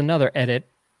 It's another edit.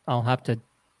 I'll have to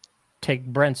take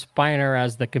Brent Spiner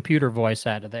as the computer voice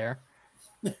out of there.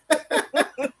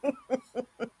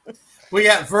 We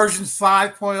got version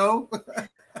 5.0.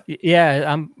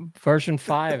 Yeah, version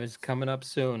 5 is coming up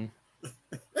soon.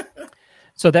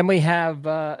 So then we have,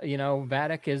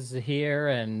 Vatic is here,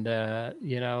 and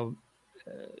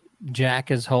Jack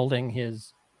is holding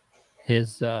his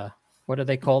what do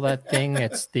they call that thing?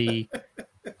 It's the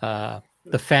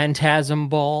phantasm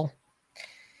ball.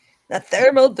 The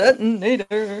thermal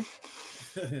detonator.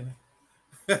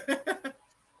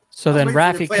 So then waiting for you to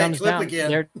Raffi play that comes clip down.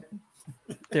 again.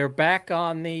 They're back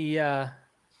on the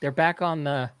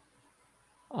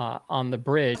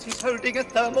bridge. He's holding a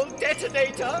thermal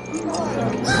detonator.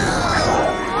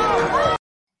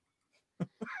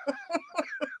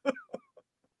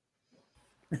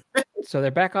 So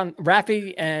they're back on.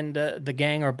 Raffi and the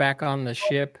gang are back on the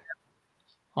ship,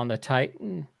 on the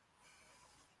Titan,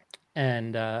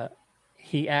 and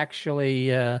he actually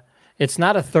it's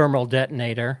not a thermal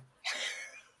detonator.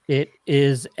 It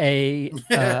is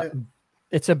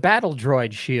it's a battle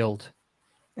droid shield.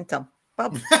 It's a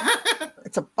bubble.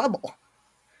 It's a bubble.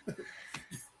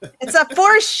 It's a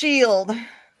force shield.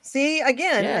 See,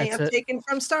 again, Yeah, I have taken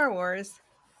from Star Wars.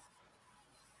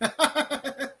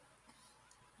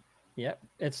 Yep,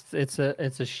 it's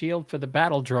a shield for the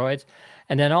battle droids,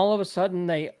 and then all of a sudden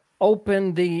they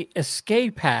open the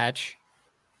escape hatch,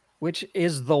 which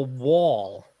is the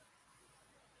wall.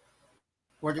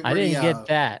 I didn't get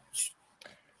that.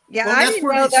 Yeah, Well, I that's didn't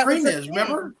where know the that was screen a is. thing.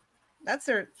 Remember? That's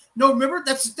their. No, remember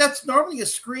that's normally a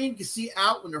screen you see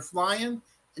out when they're flying,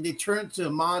 and they turn to a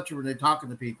monitor when they're talking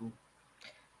to people.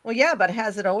 Well, yeah, but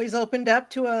has it always opened up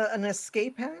to an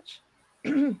escape hatch?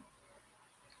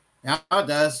 Now it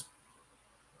does.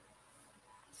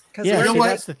 Yeah, you know see, what?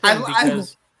 that's the thing,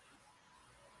 because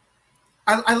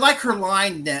I like her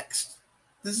line next.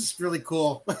 This is really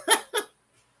cool.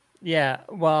 yeah,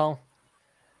 well,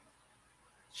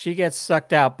 she gets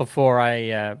sucked out before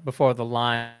the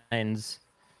lines,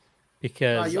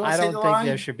 because you wanna I say don't the think line?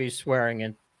 there should be swearing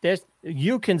in this.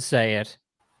 You can say it,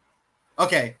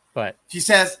 Okay. but She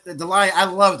says the line, I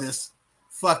love this.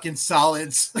 Fucking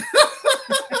solids.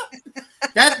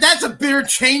 That's a bitter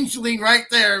changeling right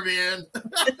there, man.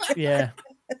 yeah.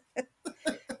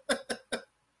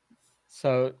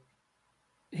 So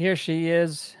here she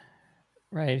is,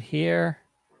 right here,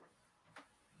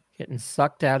 getting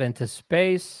sucked out into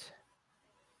space.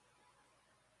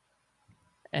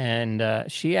 And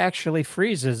she actually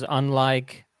freezes,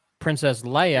 unlike Princess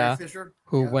Leia, Fisher?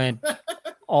 who Yeah. went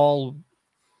all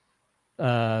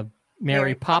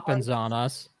Mary Poppins on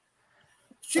us.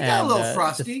 She got And, a little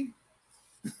frosty.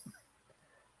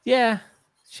 Yeah,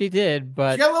 she did,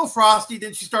 but She got a little frosty,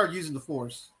 then she started using the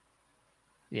force.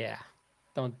 yeah,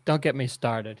 don't get me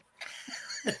started.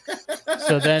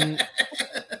 So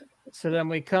then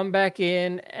we come back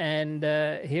in, and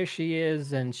here she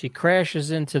is, and she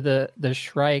crashes into the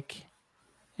Shrike,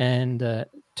 and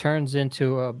turns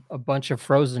into a bunch of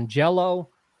frozen Jello,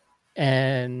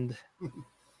 and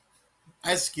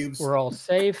Ice cubes. we're all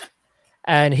safe.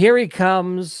 And here he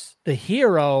comes, the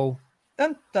hero,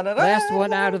 Dun, dun, dun, dun. last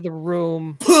one out of the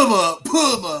room. Pull him up.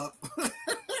 Pull him up.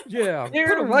 Yeah, Here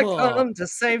put 'em I up. come to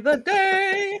save the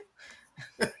day.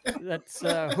 That's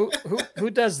who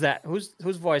does that? Whose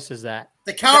voice is that?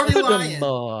 The Cowardly Put 'em Lion.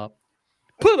 up.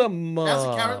 Put 'em That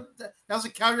up. was a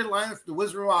Cowardly Lion for the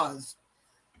Wizard of Oz.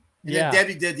 And Yeah. then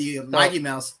Debbie did the Mighty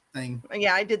Mouse thing.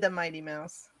 Yeah, I did the Mighty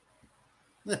Mouse.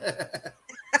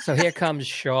 So here comes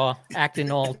Shaw, acting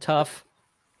all tough.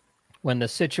 When the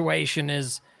situation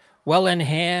is well in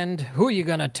hand, who are you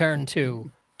going to turn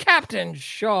to? Captain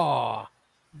Shaw.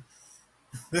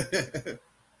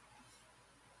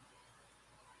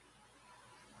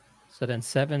 So then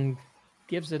Seven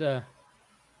gives it a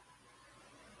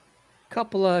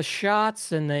couple of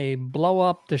shots, and they blow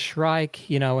up the Shrike,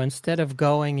 instead of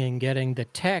going and getting the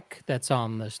tech that's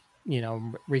on this,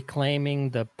 reclaiming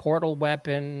the portal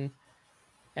weapon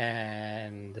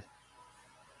and,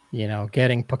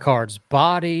 getting Picard's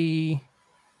body.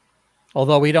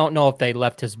 Although we don't know if they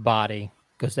left his body,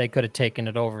 because they could have taken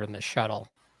it over in the shuttle.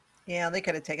 Yeah, they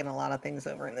could have taken a lot of things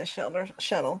over in the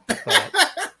shuttle. But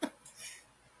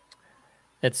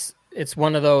it's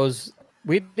one of those,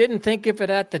 we didn't think of it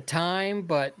at the time,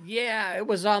 but yeah, it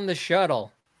was on the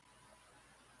shuttle.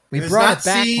 We If it's brought not it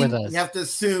back seen, with us. You have to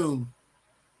assume.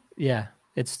 Yeah,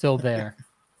 it's still there.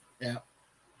 Yeah.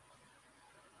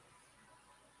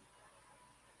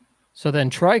 So then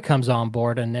Troy comes on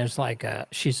board, and there's like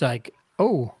she's like,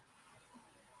 oh,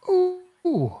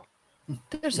 ooh,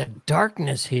 there's a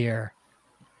darkness here.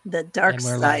 The dark And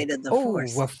we're side like, of the oh,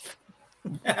 force.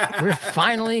 we're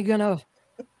finally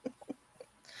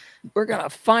we're gonna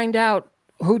find out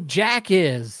who Jack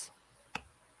is.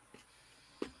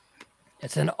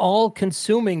 It's an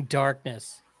all-consuming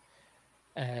darkness.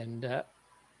 And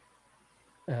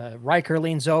Riker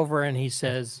leans over and he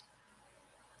says,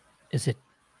 "Is it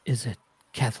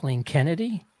Kathleen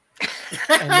Kennedy?"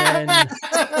 And then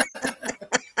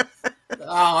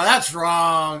Oh, that's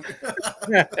wrong.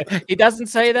 he doesn't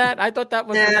say that. I thought that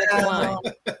was the next No. line.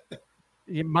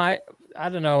 I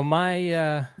don't know.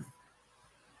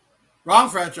 Wrong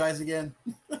franchise again.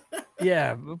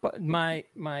 Yeah, but my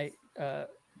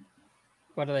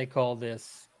what do they call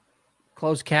this?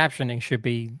 Closed captioning should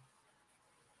be.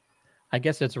 I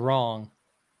guess it's wrong.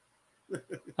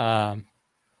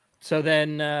 So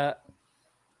then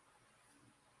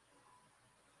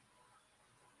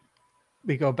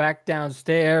we go back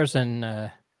downstairs,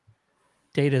 and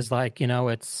Data's like,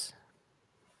 it's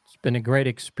been a great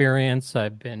experience.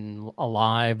 I've been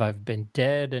alive. I've been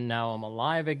dead, and now I'm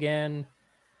alive again,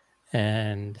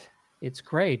 and it's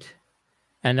great.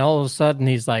 And all of a sudden,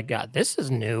 he's like, God, this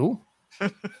is new.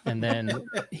 And then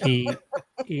he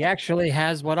actually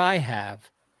has what I have.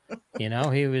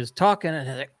 He was talking, and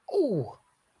he's like, oh,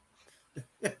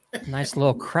 nice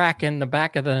little crack in the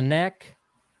back of the neck.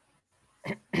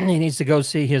 He needs to go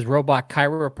see his robot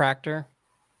chiropractor.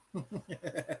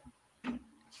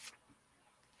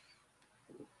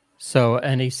 So,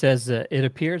 and he says, it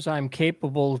appears I'm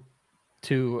capable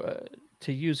to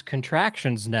use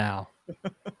contractions now.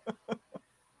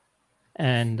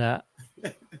 And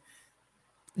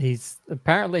he's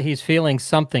feeling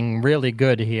something really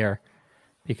good here,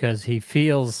 because he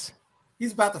feels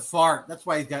he's about to fart. That's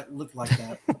why he's got look like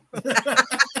that.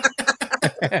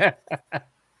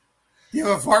 You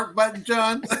have a fart button,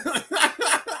 John?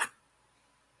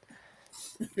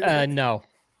 no.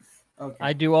 Okay.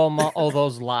 I do all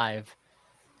those live.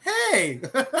 Hey.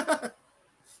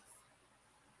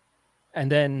 And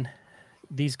then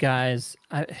these guys,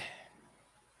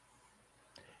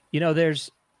 we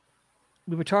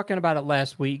were talking about it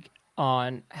last week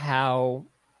on how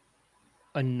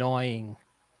annoying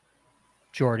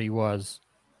Geordi was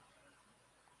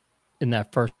in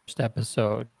that first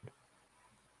episode.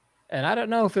 And I don't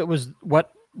know if it was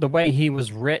the way he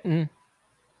was written,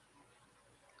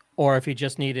 or if he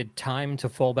just needed time to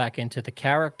fall back into the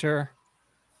character.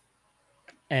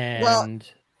 And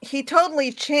he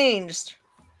totally changed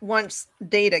once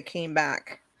Data came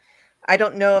back. I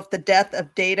don't know if the death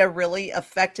of Data really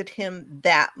affected him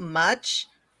that much,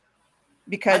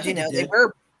 because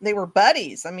they were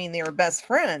buddies. I mean, they were best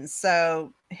friends.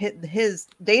 So his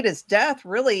Data's death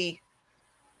really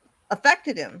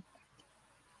affected him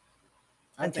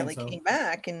until he came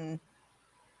back, and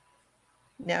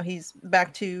now he's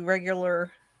back to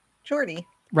regular Geordi.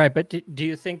 Right, but do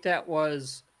you think that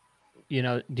was,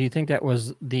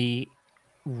 the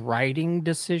writing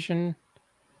decision,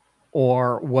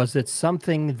 or was it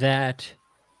something that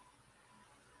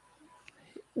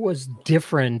was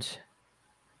different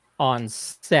on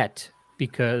set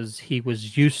because he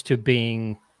was used to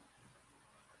being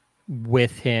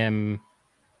with him,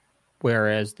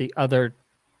 whereas the other,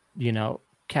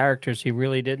 characters he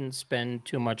really didn't spend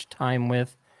too much time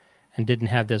with and didn't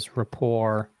have this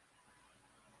rapport?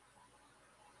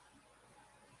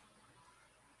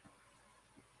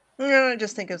 No, I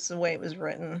just think it's the way it was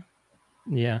written.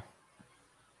 Yeah.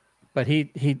 But he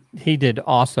did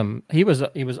awesome. He was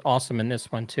awesome in this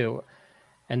one too.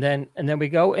 And then we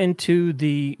go into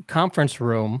the conference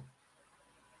room,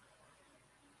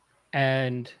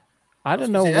 and I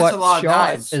don't know what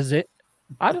Shaw is it.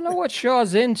 I don't know what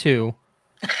Shaw's into,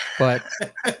 but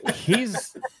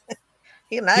he's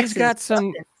got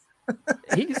some.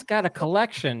 He's got a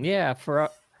collection, yeah, for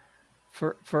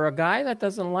a guy that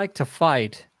doesn't like to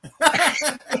fight.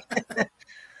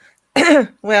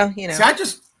 Well, See, I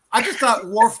just thought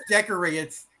Worf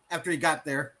decorated after he got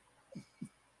there.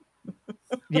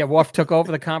 Yeah, Worf took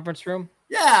over the conference room.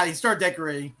 Yeah, he started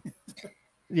decorating.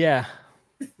 Yeah.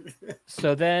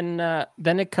 So then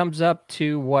it comes up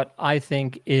to what I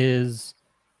think is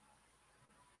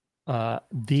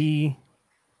the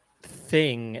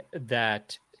thing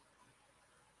that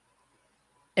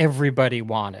everybody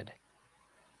wanted.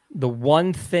 The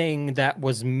one thing that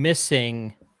was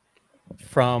missing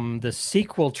from the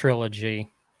sequel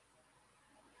trilogy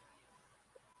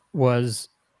was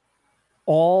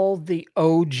all the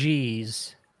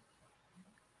OGs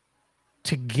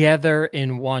together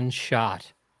in one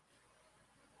shot.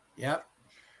 Yep.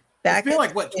 Back It's been like,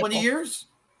 at what, the 20 table. years?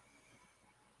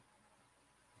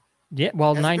 Yeah,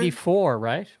 well, Has it been? 94,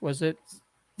 right? Was it?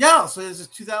 Yeah, so this is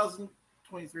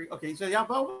 2023. Okay, so yeah,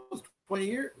 about almost 20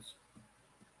 years.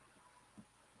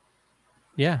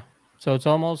 Yeah. So it's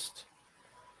almost,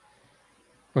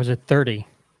 or is it 30?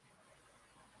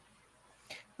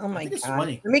 Oh my think it's god!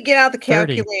 20. Let me get out the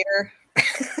 30. calculator.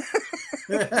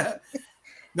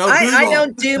 No, I Google.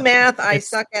 don't do math. I It's-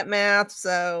 suck at math.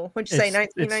 So what'd you say? It's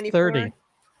 1994. 30.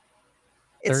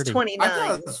 It's 30. 29. I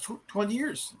thought it was 20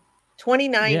 years.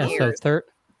 29 Yeah, years.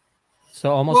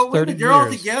 so almost Well, wait a 30 minute, they're all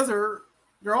years. together.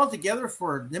 They're all together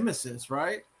for Nemesis,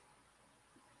 right?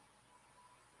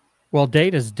 Well,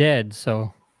 Data's dead,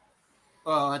 so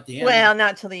Well, at the end. Well,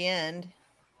 not till the end,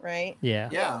 right? yeah.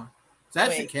 Yeah. So that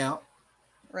Wait. should count.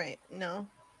 Right. No,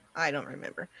 I don't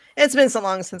remember. It's been so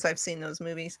long since I've seen those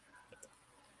movies.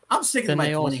 I'm sticking Then to my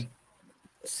they all 20.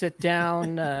 sit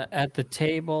down at the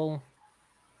table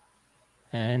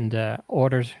and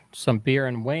order some beer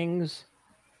and wings.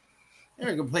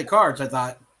 They're going to play cards, I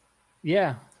thought.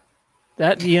 Yeah.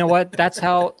 That, you know what? That's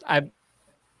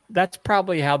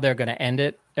probably how they're going to end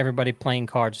it. Everybody playing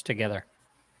cards together.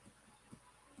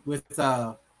 With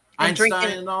And Einstein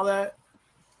drinking- and all that.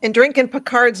 And drinking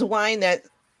Picard's wine that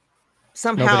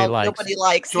somehow Nobody likes. nobody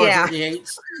likes. George Yeah. really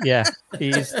hates. Yeah.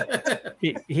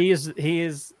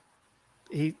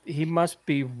 He must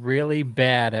be really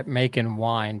bad at making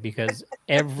wine because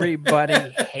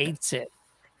everybody hates it.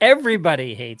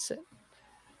 Everybody hates it.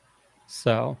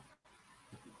 So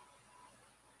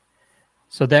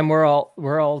then we're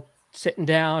all sitting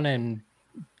down, and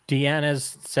Deanna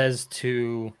says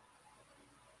to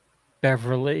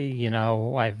Beverly, you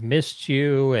know, I've missed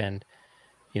you, and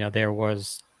you know, there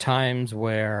was times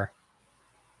where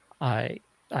I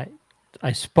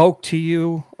spoke to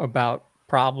you about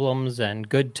problems and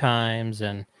good times,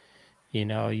 and you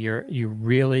know, you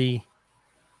really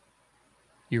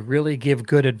give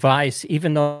good advice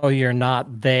even though you're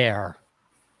not there.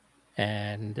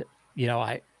 And you know,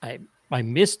 I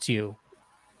missed you.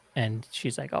 And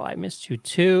she's like, oh, I missed you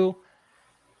too.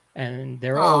 And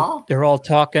they're all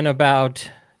talking about,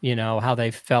 you know, how they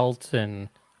felt and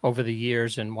over the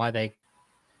years and why they,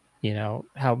 you know,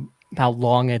 how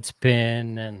long it's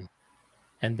been.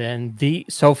 And then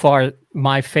so far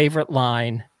my favorite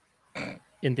line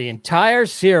in the entire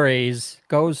series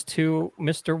goes to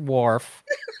Mr. Worf,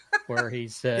 where he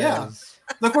says, Yeah.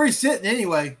 Look where he's sitting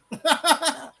anyway.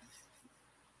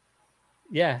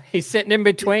 yeah, he's sitting in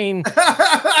between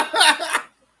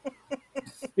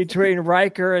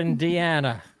Riker and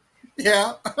Deanna.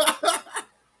 Yeah.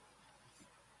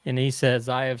 And he says,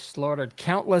 I have slaughtered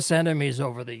countless enemies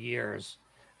over the years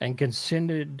and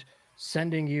considered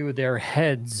sending you their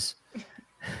heads.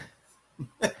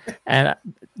 And,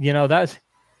 you know,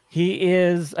 he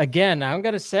is, again, I'm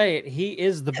going to say it, he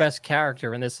is the best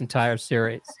character in this entire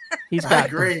series. He's got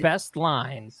the best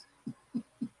lines.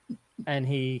 And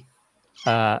he's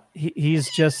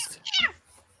just...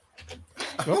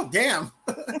 Oh, damn.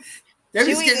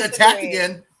 Debbie's getting attacked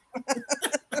again.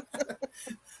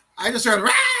 I just heard,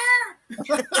 Rah!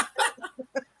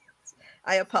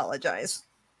 I apologize.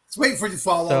 It's waiting for you to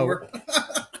fall over.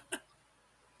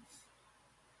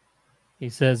 He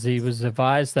says he was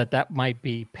advised that might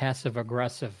be passive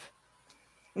aggressive.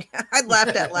 I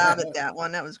laughed out loud at that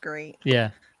one. That was great.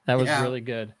 Yeah, that was really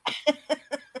good.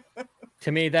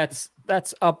 To me, that's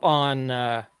up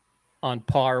on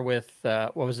par with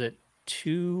what was it?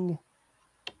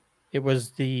 It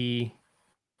was the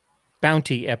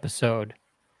Bounty episode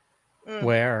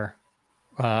where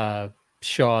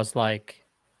Shaw's like,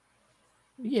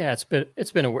 yeah,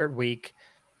 it's been a weird week.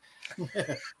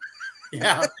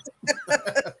 Yeah.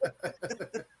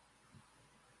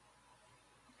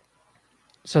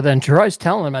 So then Troy's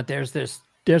telling him that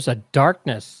there's a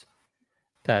darkness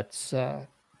that's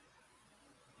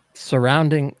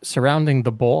surrounding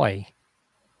the boy.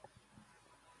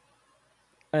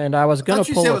 And I was going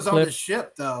to pull a clip. Was on the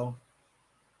ship, though.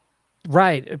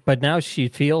 Right, but now she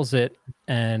feels it,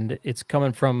 and it's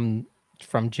coming from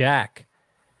Jack.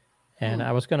 And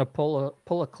I was going to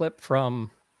pull a clip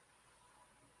from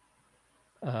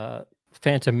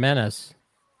Phantom Menace,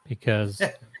 because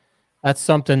that's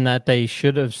something that they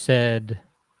should have said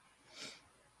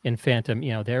in Phantom.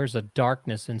 You know, there's a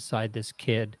darkness inside this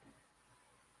kid,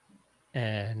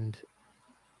 and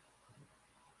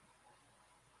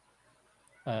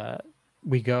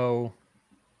we go,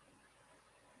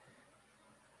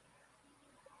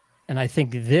 and I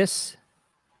think this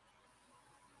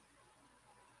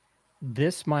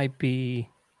might be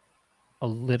a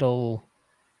little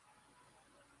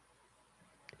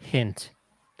hint.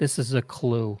 This is a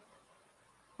clue.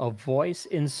 A voice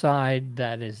inside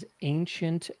that is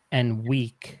ancient and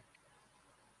weak.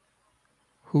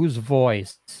 Whose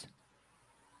voice?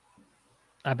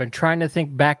 I've been trying to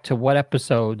think back to what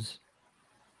episodes.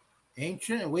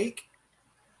 Ancient and weak.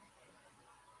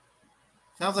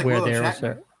 Sounds like where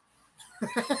Willow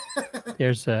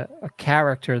there's a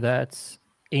character that's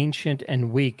ancient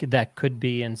and weak that could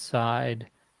be inside.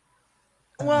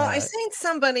 Well, I seen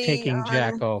somebody taking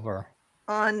Jack over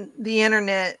on the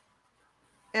internet,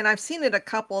 and I've seen it a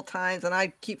couple of times, and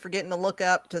I keep forgetting to look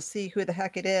up to see who the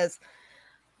heck it is.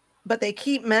 But they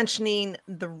keep mentioning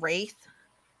the Wraith.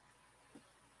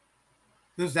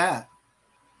 Who's that?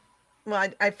 Well,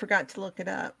 I forgot to look it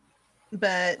up,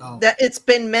 but that it's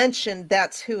been mentioned.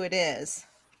 That's who it is.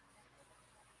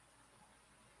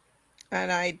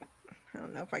 And I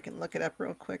don't know if I can look it up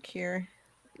real quick here.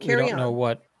 We don't know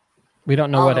what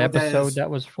episode that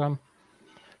was from,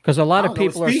 because a lot of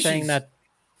people are saying that.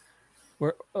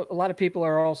 A lot of people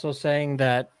are also saying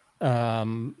that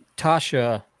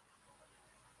Tasha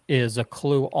is a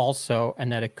clue also,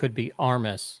 and that it could be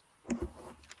Armis.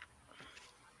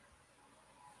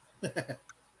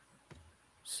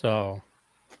 So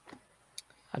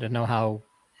I don't know how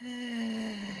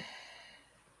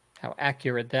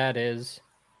accurate that is.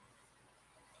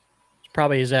 It's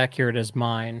probably as accurate as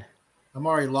mine. I'm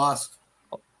already lost.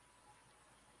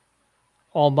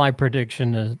 All my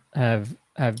predictions have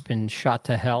been shot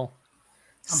to hell.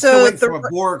 I'm still waiting for a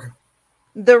Borg.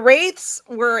 The Wraiths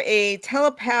were a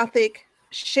telepathic,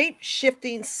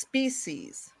 shape-shifting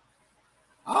species.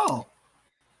 Oh.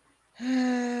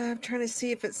 I'm trying to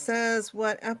see if it says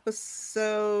what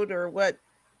episode or what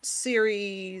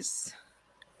series.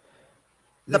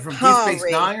 Is it from Deep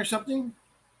Space Nine or something?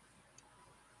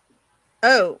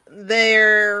 Oh,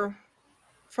 they're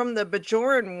from the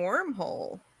Bajoran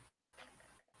wormhole.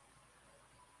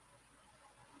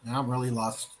 Now I'm really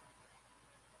lost.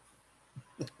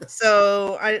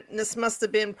 So this must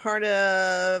have been part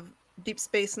of Deep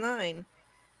Space Nine.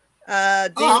 I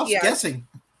was guessing.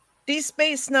 Deep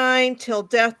Space Nine, Till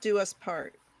Death Do Us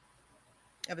Part.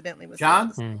 Evidently was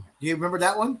John. Do you remember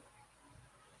that one?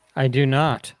 I do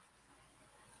not.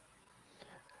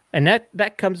 And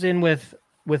that comes in with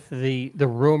the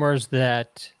rumors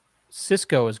that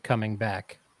Cisco is coming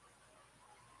back,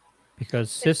 because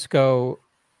Cisco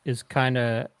is kind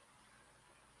of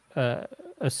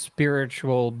a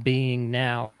spiritual being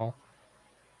now,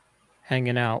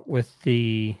 hanging out with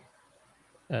the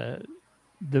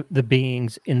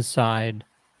beings inside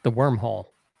the wormhole.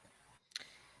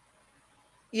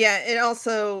 Yeah, it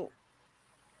also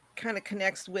kind of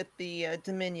connects with the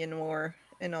Dominion War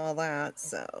and all that.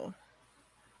 So,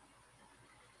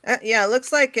 yeah, it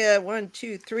looks like 1,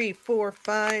 2, 3, 4,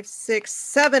 5, 6,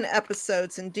 7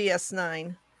 episodes in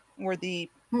DS9 were the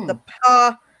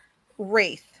Pa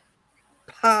Wraiths.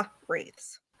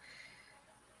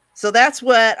 So that's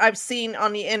what I've seen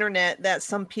on the internet, that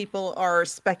some people are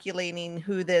speculating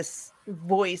who this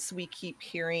voice we keep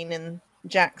hearing in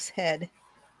Jack's head.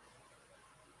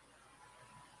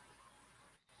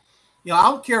 You know, I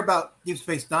don't care about Deep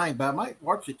Space Nine, but I might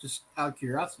watch it just out of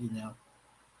curiosity now.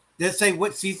 Did it say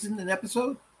what season and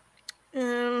episode?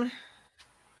 No,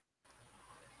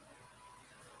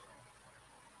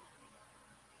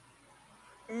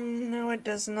 it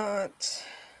does not.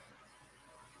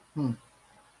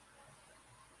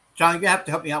 John, you have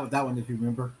to help me out with that one if you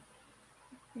remember.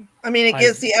 I mean, it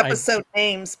gives the episode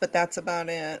names, but that's about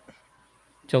it.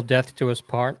 Till Death Do Us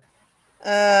Part.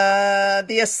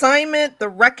 The Assignment, The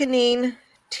Reckoning,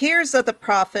 Tears of the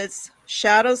Prophets,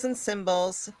 Shadows and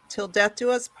Symbols, Till Death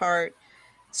Do Us Part,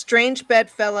 Strange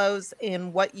Bedfellows,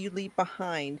 and What You Leave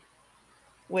Behind.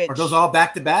 Which, are those all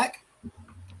back to back?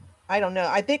 I don't know.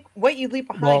 I think What You Leave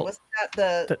Behind, was that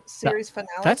the series finale?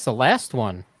 That's the last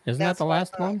one. Isn't that the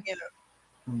last one? Yeah.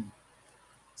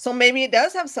 So maybe it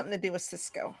does have something to do with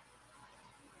Cisco.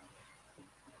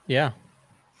 Yeah.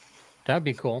 That'd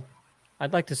be cool.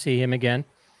 I'd like to see him again.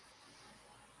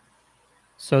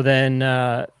 So then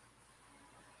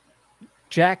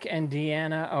Jack and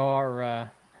Deanna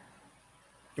are...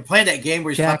 You're playing that game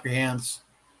where you slap your hands.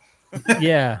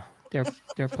 Yeah.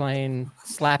 They're playing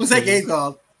slap. What's that game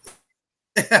called?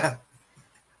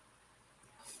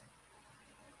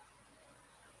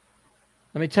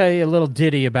 Let me tell you a little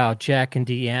ditty about Jack and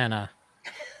Deanna.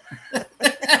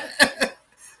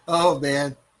 Oh,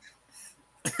 man.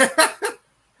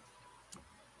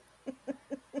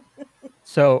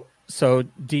 So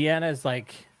Deanna's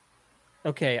like,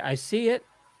 okay, I see it.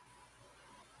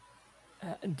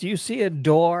 Do you see a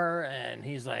door? And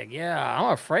he's like, yeah,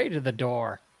 I'm afraid of the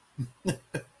door.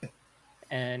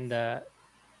 And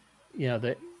you know,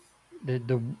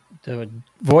 the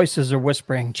voices are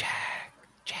whispering, Jack,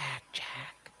 Jack,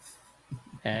 Jack.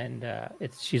 And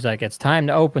she's like, it's time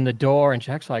to open the door. And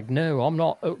Jack's like, no, I'm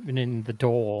not opening the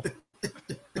door.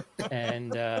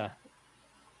 And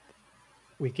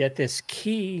we get this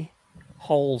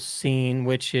keyhole scene,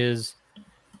 which is,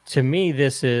 to me,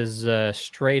 this is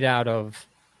straight out of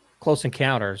Close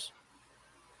Encounters.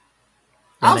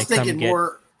 I was thinking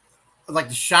more like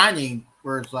The Shining,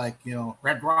 where it's like, you know,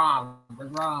 red rum.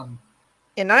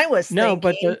 And I was thinking,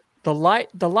 but the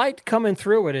light coming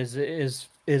through it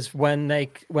is when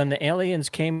the aliens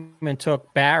came and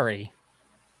took Barry.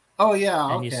 Oh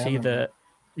yeah, and you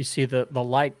see the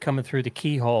light coming through the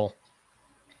keyhole.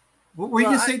 What were you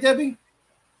gonna say, Debbie?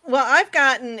 Well, I've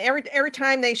gotten every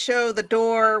time they show the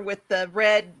door with the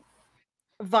red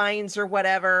vines or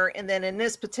whatever, and then in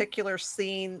this particular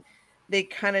scene, they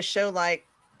kind of show like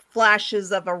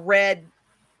flashes of a red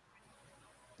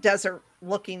desert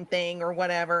looking thing or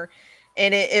whatever.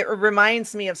 And it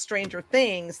reminds me of Stranger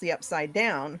Things, the Upside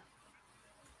Down.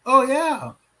 Oh,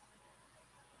 yeah.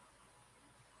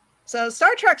 So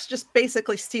Star Trek's just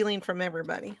basically stealing from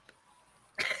everybody.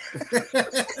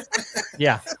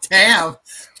 Yeah. Damn.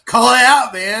 Call it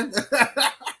out, man.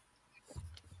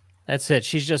 That's it.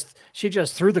 She just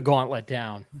threw the gauntlet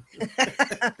down.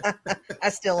 I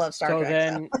still love Star Trek. So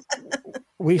then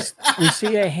we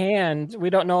see a hand. We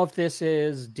don't know if this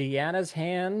is Deanna's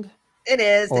hand. It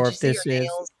is. Or Did you if see this her is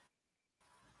nails?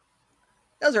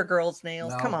 Those are girls'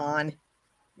 nails. No. Come on.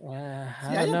 I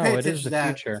don't know. It is the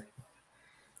future.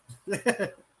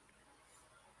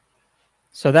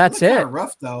 So that's it.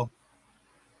 Rough though.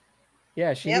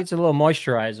 Yeah, she needs a little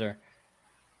moisturizer.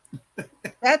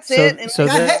 That's it. And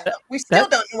we still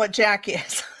don't know what Jack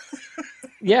is.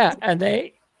 Yeah, and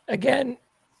they again.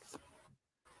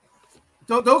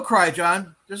 Don't cry,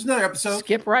 John. There's another episode.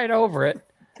 Skip right over it.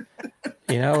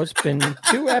 You know, it's been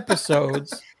 2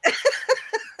 episodes.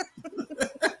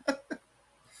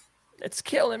 It's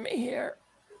killing me here.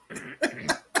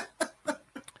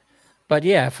 But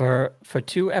yeah, for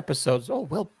 2 episodes,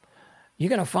 well, you're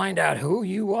gonna find out who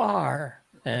you are,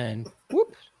 and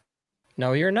whoops,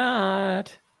 no, you're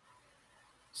not.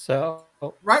 So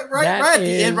right at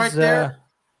the end, right there.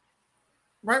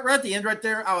 Right at the end, right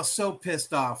there. I was so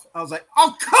pissed off. I was like,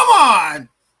 "Oh, come on!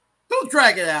 Don't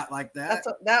drag it out like that."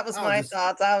 That was my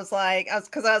thoughts. I was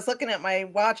looking at my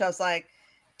watch. I was like,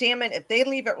 "Damn it! If they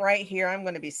leave it right here, I'm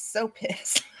going to be so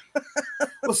pissed."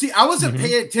 Well, see, I wasn't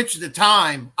paying attention to the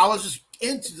time. I was just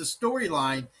into the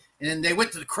storyline, and then they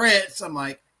went to the credits. I'm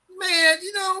like, man,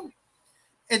 you know,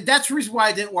 and that's the reason why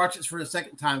I didn't watch it for the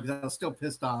second time, because I was still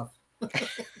pissed off. I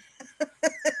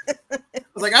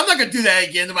was like, I'm not going to do that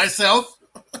again to myself.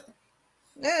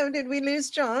 No, did we lose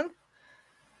John?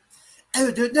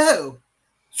 Oh, no.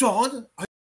 John?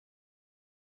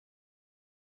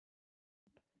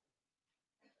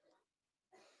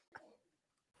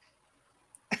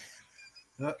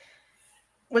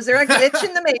 Was there a glitch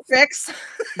in the Matrix?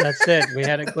 That's it. We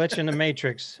had a glitch in the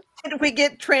Matrix. Did we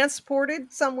get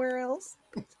transported somewhere else?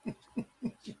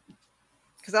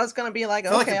 Because I was going to be like,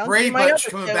 okay, like I'll do my other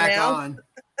show back now. on.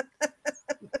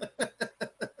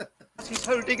 He's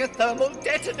holding a thermal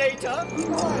detonator.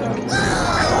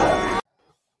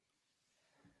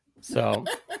 So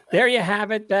there you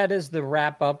have it. That is the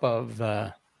wrap up of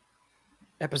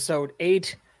episode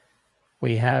 8.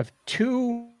 We have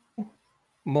 2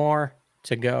 more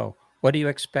to go. What do you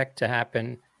expect to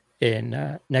happen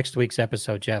in next week's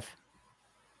episode, Jeff?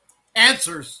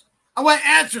 Answers. I want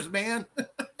answers, man.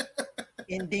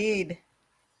 Indeed.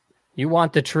 You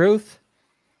want the truth?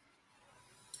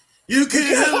 You can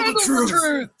handle the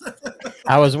truth.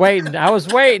 I was waiting.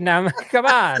 Come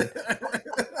on.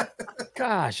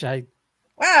 Gosh, wow,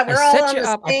 we're all on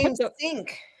the same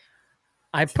sync.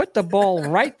 I put the ball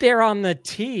right there on the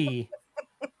tee,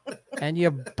 and you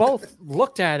both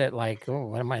looked at it like, "Oh,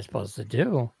 what am I supposed to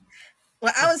do?"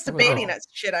 Well, I was debating it.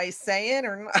 Should I say it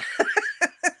or not?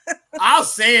 I'll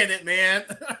say it, man.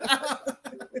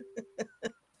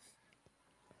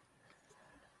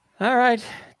 All right,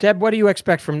 Deb, what do you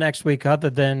expect from next week other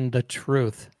than the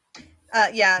truth?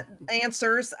 Yeah,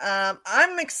 answers.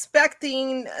 I'm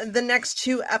expecting the next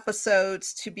 2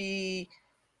 episodes to be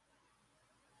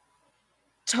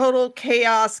total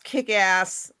chaos,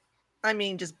 kick-ass. I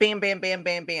mean, just bam, bam, bam,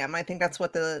 bam, bam. I think that's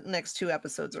what the next 2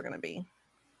 episodes are going to be.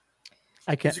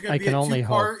 I can only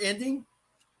hope. Ending?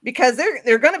 Because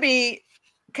they're going to be,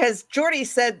 because Jordy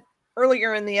said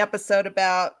earlier in the episode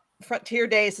about Frontier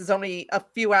Days is only a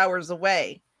few hours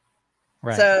away.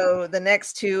 Right. So the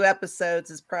next 2 episodes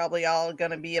is probably all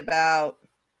going to be about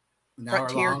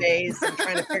Frontier Days and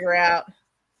trying to figure out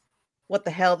what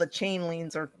the hell the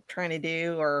Chainlings are trying to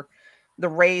do, or the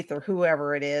Wraith, or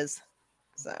whoever it is.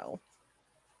 So,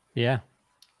 yeah.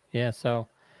 So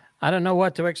I don't know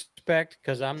what to expect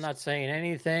because I'm not saying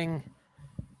anything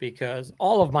because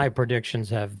all of my predictions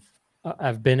have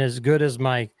been as good as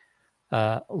my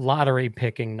lottery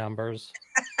picking numbers.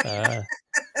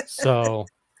 So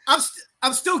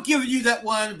I'm still giving you that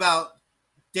one about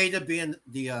Data being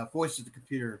the voice of the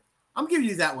computer. I'm giving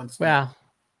you that one still. Well,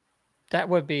 that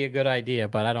would be a good idea,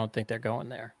 but I don't think they're going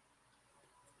there.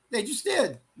 They just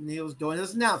did. Neil's doing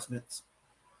his announcements.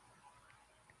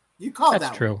 You called that.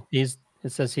 That's true. It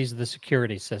says he's the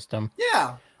security system.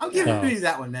 Yeah, I'm giving you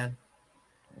that one, man.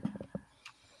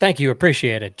 Thank you.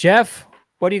 Appreciate it. Jeff,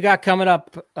 what do you got coming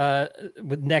up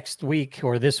with next week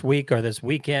or this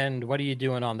weekend? What are you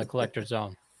doing on the Collector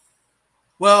Zone?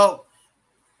 Well,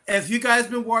 if you guys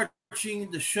been watching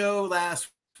the show last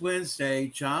Wednesday,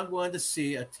 John wanted to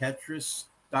see a Tetris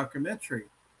documentary,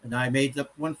 and I made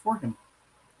up one for him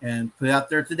and put it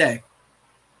out there today.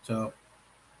 So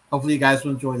hopefully you guys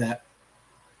will enjoy that.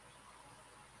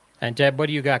 And Deb, what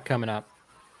do you got coming up?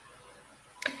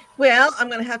 Well, I'm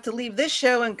going to have to leave this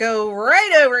show and go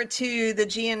right over to the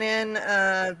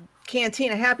GNN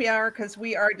Cantina Happy Hour because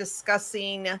we are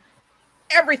discussing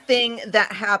everything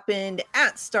that happened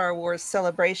at Star Wars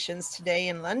Celebrations today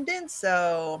in London.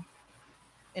 So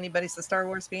anybody's a Star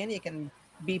Wars fan, you can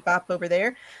beep up over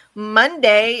there.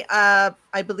 Monday,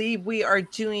 I believe we are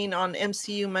doing on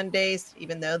MCU Mondays,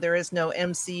 even though there is no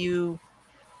MCU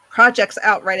projects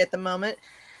out right at the moment.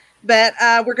 But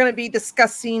we're going to be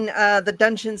discussing the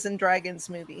Dungeons and Dragons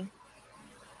movie.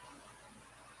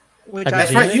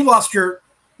 That's right. You lost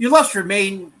your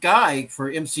main guy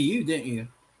for MCU, didn't you?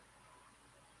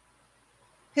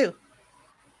 Who?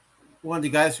 One of the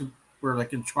guys who were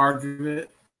like in charge of it.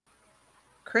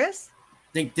 Chris?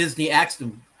 I think Disney axed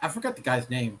him. I forgot the guy's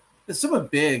name. It's someone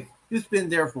big. He's been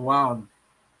there for a while.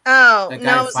 Oh,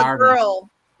 no, it was a girl.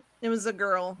 It was a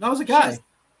girl. No, it was a guy.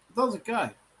 That was a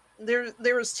guy.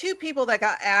 There was two people that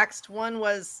got axed. One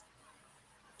was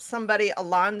somebody,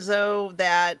 Alonzo,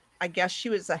 that I guess she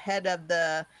was the head of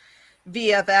the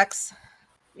VFX,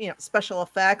 special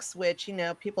effects, which,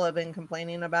 people have been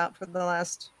complaining about for the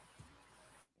last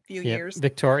few years.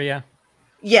 Victoria.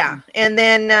 Yeah. And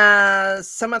then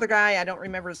some other guy, I don't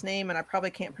remember his name, and I probably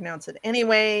can't pronounce it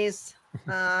anyways.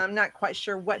 I'm not quite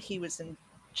sure what he was in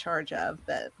charge of,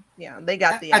 but yeah, they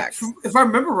got the axe. If I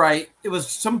remember right, it was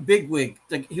some bigwig.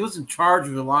 Like he was in charge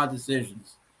of a lot of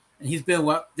decisions, and he's been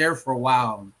there for a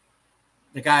while.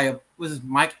 The guy was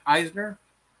Mike Eisner.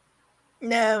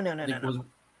 No.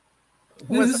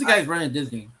 Who's the guy who's running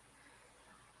Disney?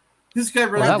 Who's the guy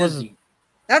running Disney?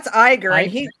 That's Iger, and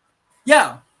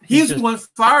he's the one who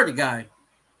fired the guy.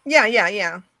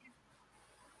 Yeah.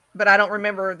 But I don't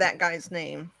remember that guy's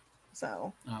name.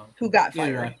 So who got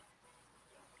fired? Right.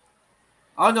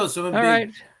 I'll know someone. All right.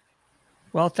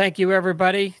 Well, thank you,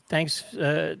 everybody. Thanks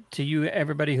to you,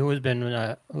 everybody who has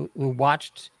been who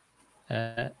watched,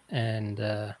 and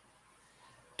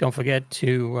don't forget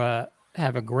to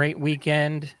have a great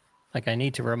weekend. Like I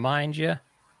need to remind you,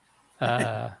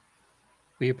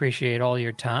 we appreciate all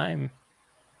your time.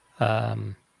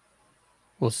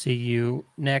 We'll see you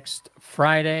next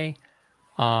Friday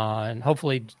on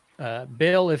hopefully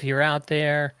Bill, if you're out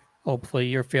there. Hopefully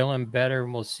you're feeling better,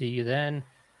 and we'll see you then.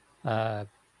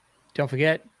 Don't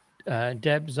forget,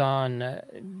 Deb's on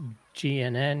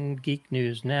GNN, Geek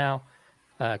News Now.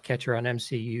 Catch her on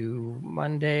MCU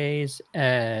Mondays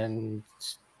and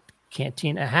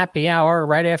Cantina Happy Hour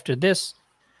right after this.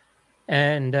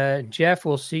 And Jeff,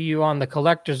 we'll see you on the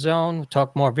Collector Zone. We'll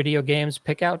talk more video games.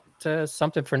 Pick out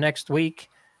something for next week.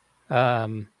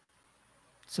 Some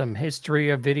history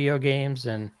of video games,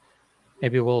 and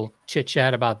maybe we'll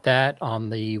chit-chat about that on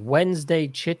the Wednesday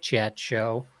Chit-Chat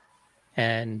show.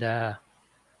 And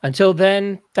until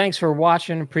then, thanks for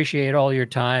watching. Appreciate all your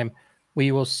time.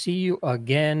 We will see you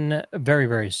again very,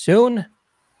 very soon.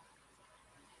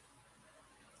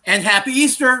 And happy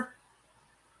Easter.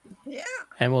 Yeah.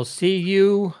 And we'll see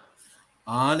you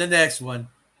on the next one.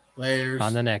 Later.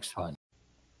 On the next one.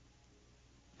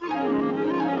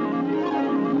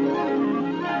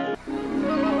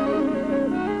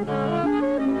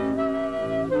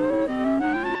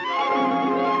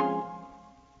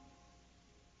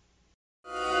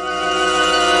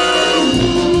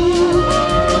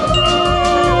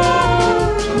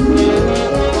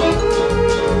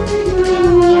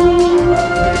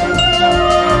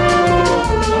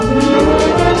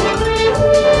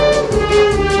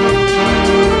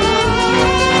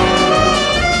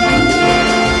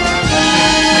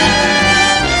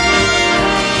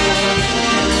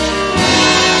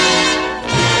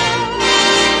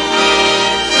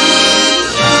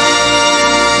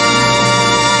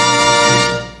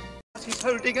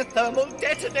 holding a thermal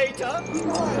detonator.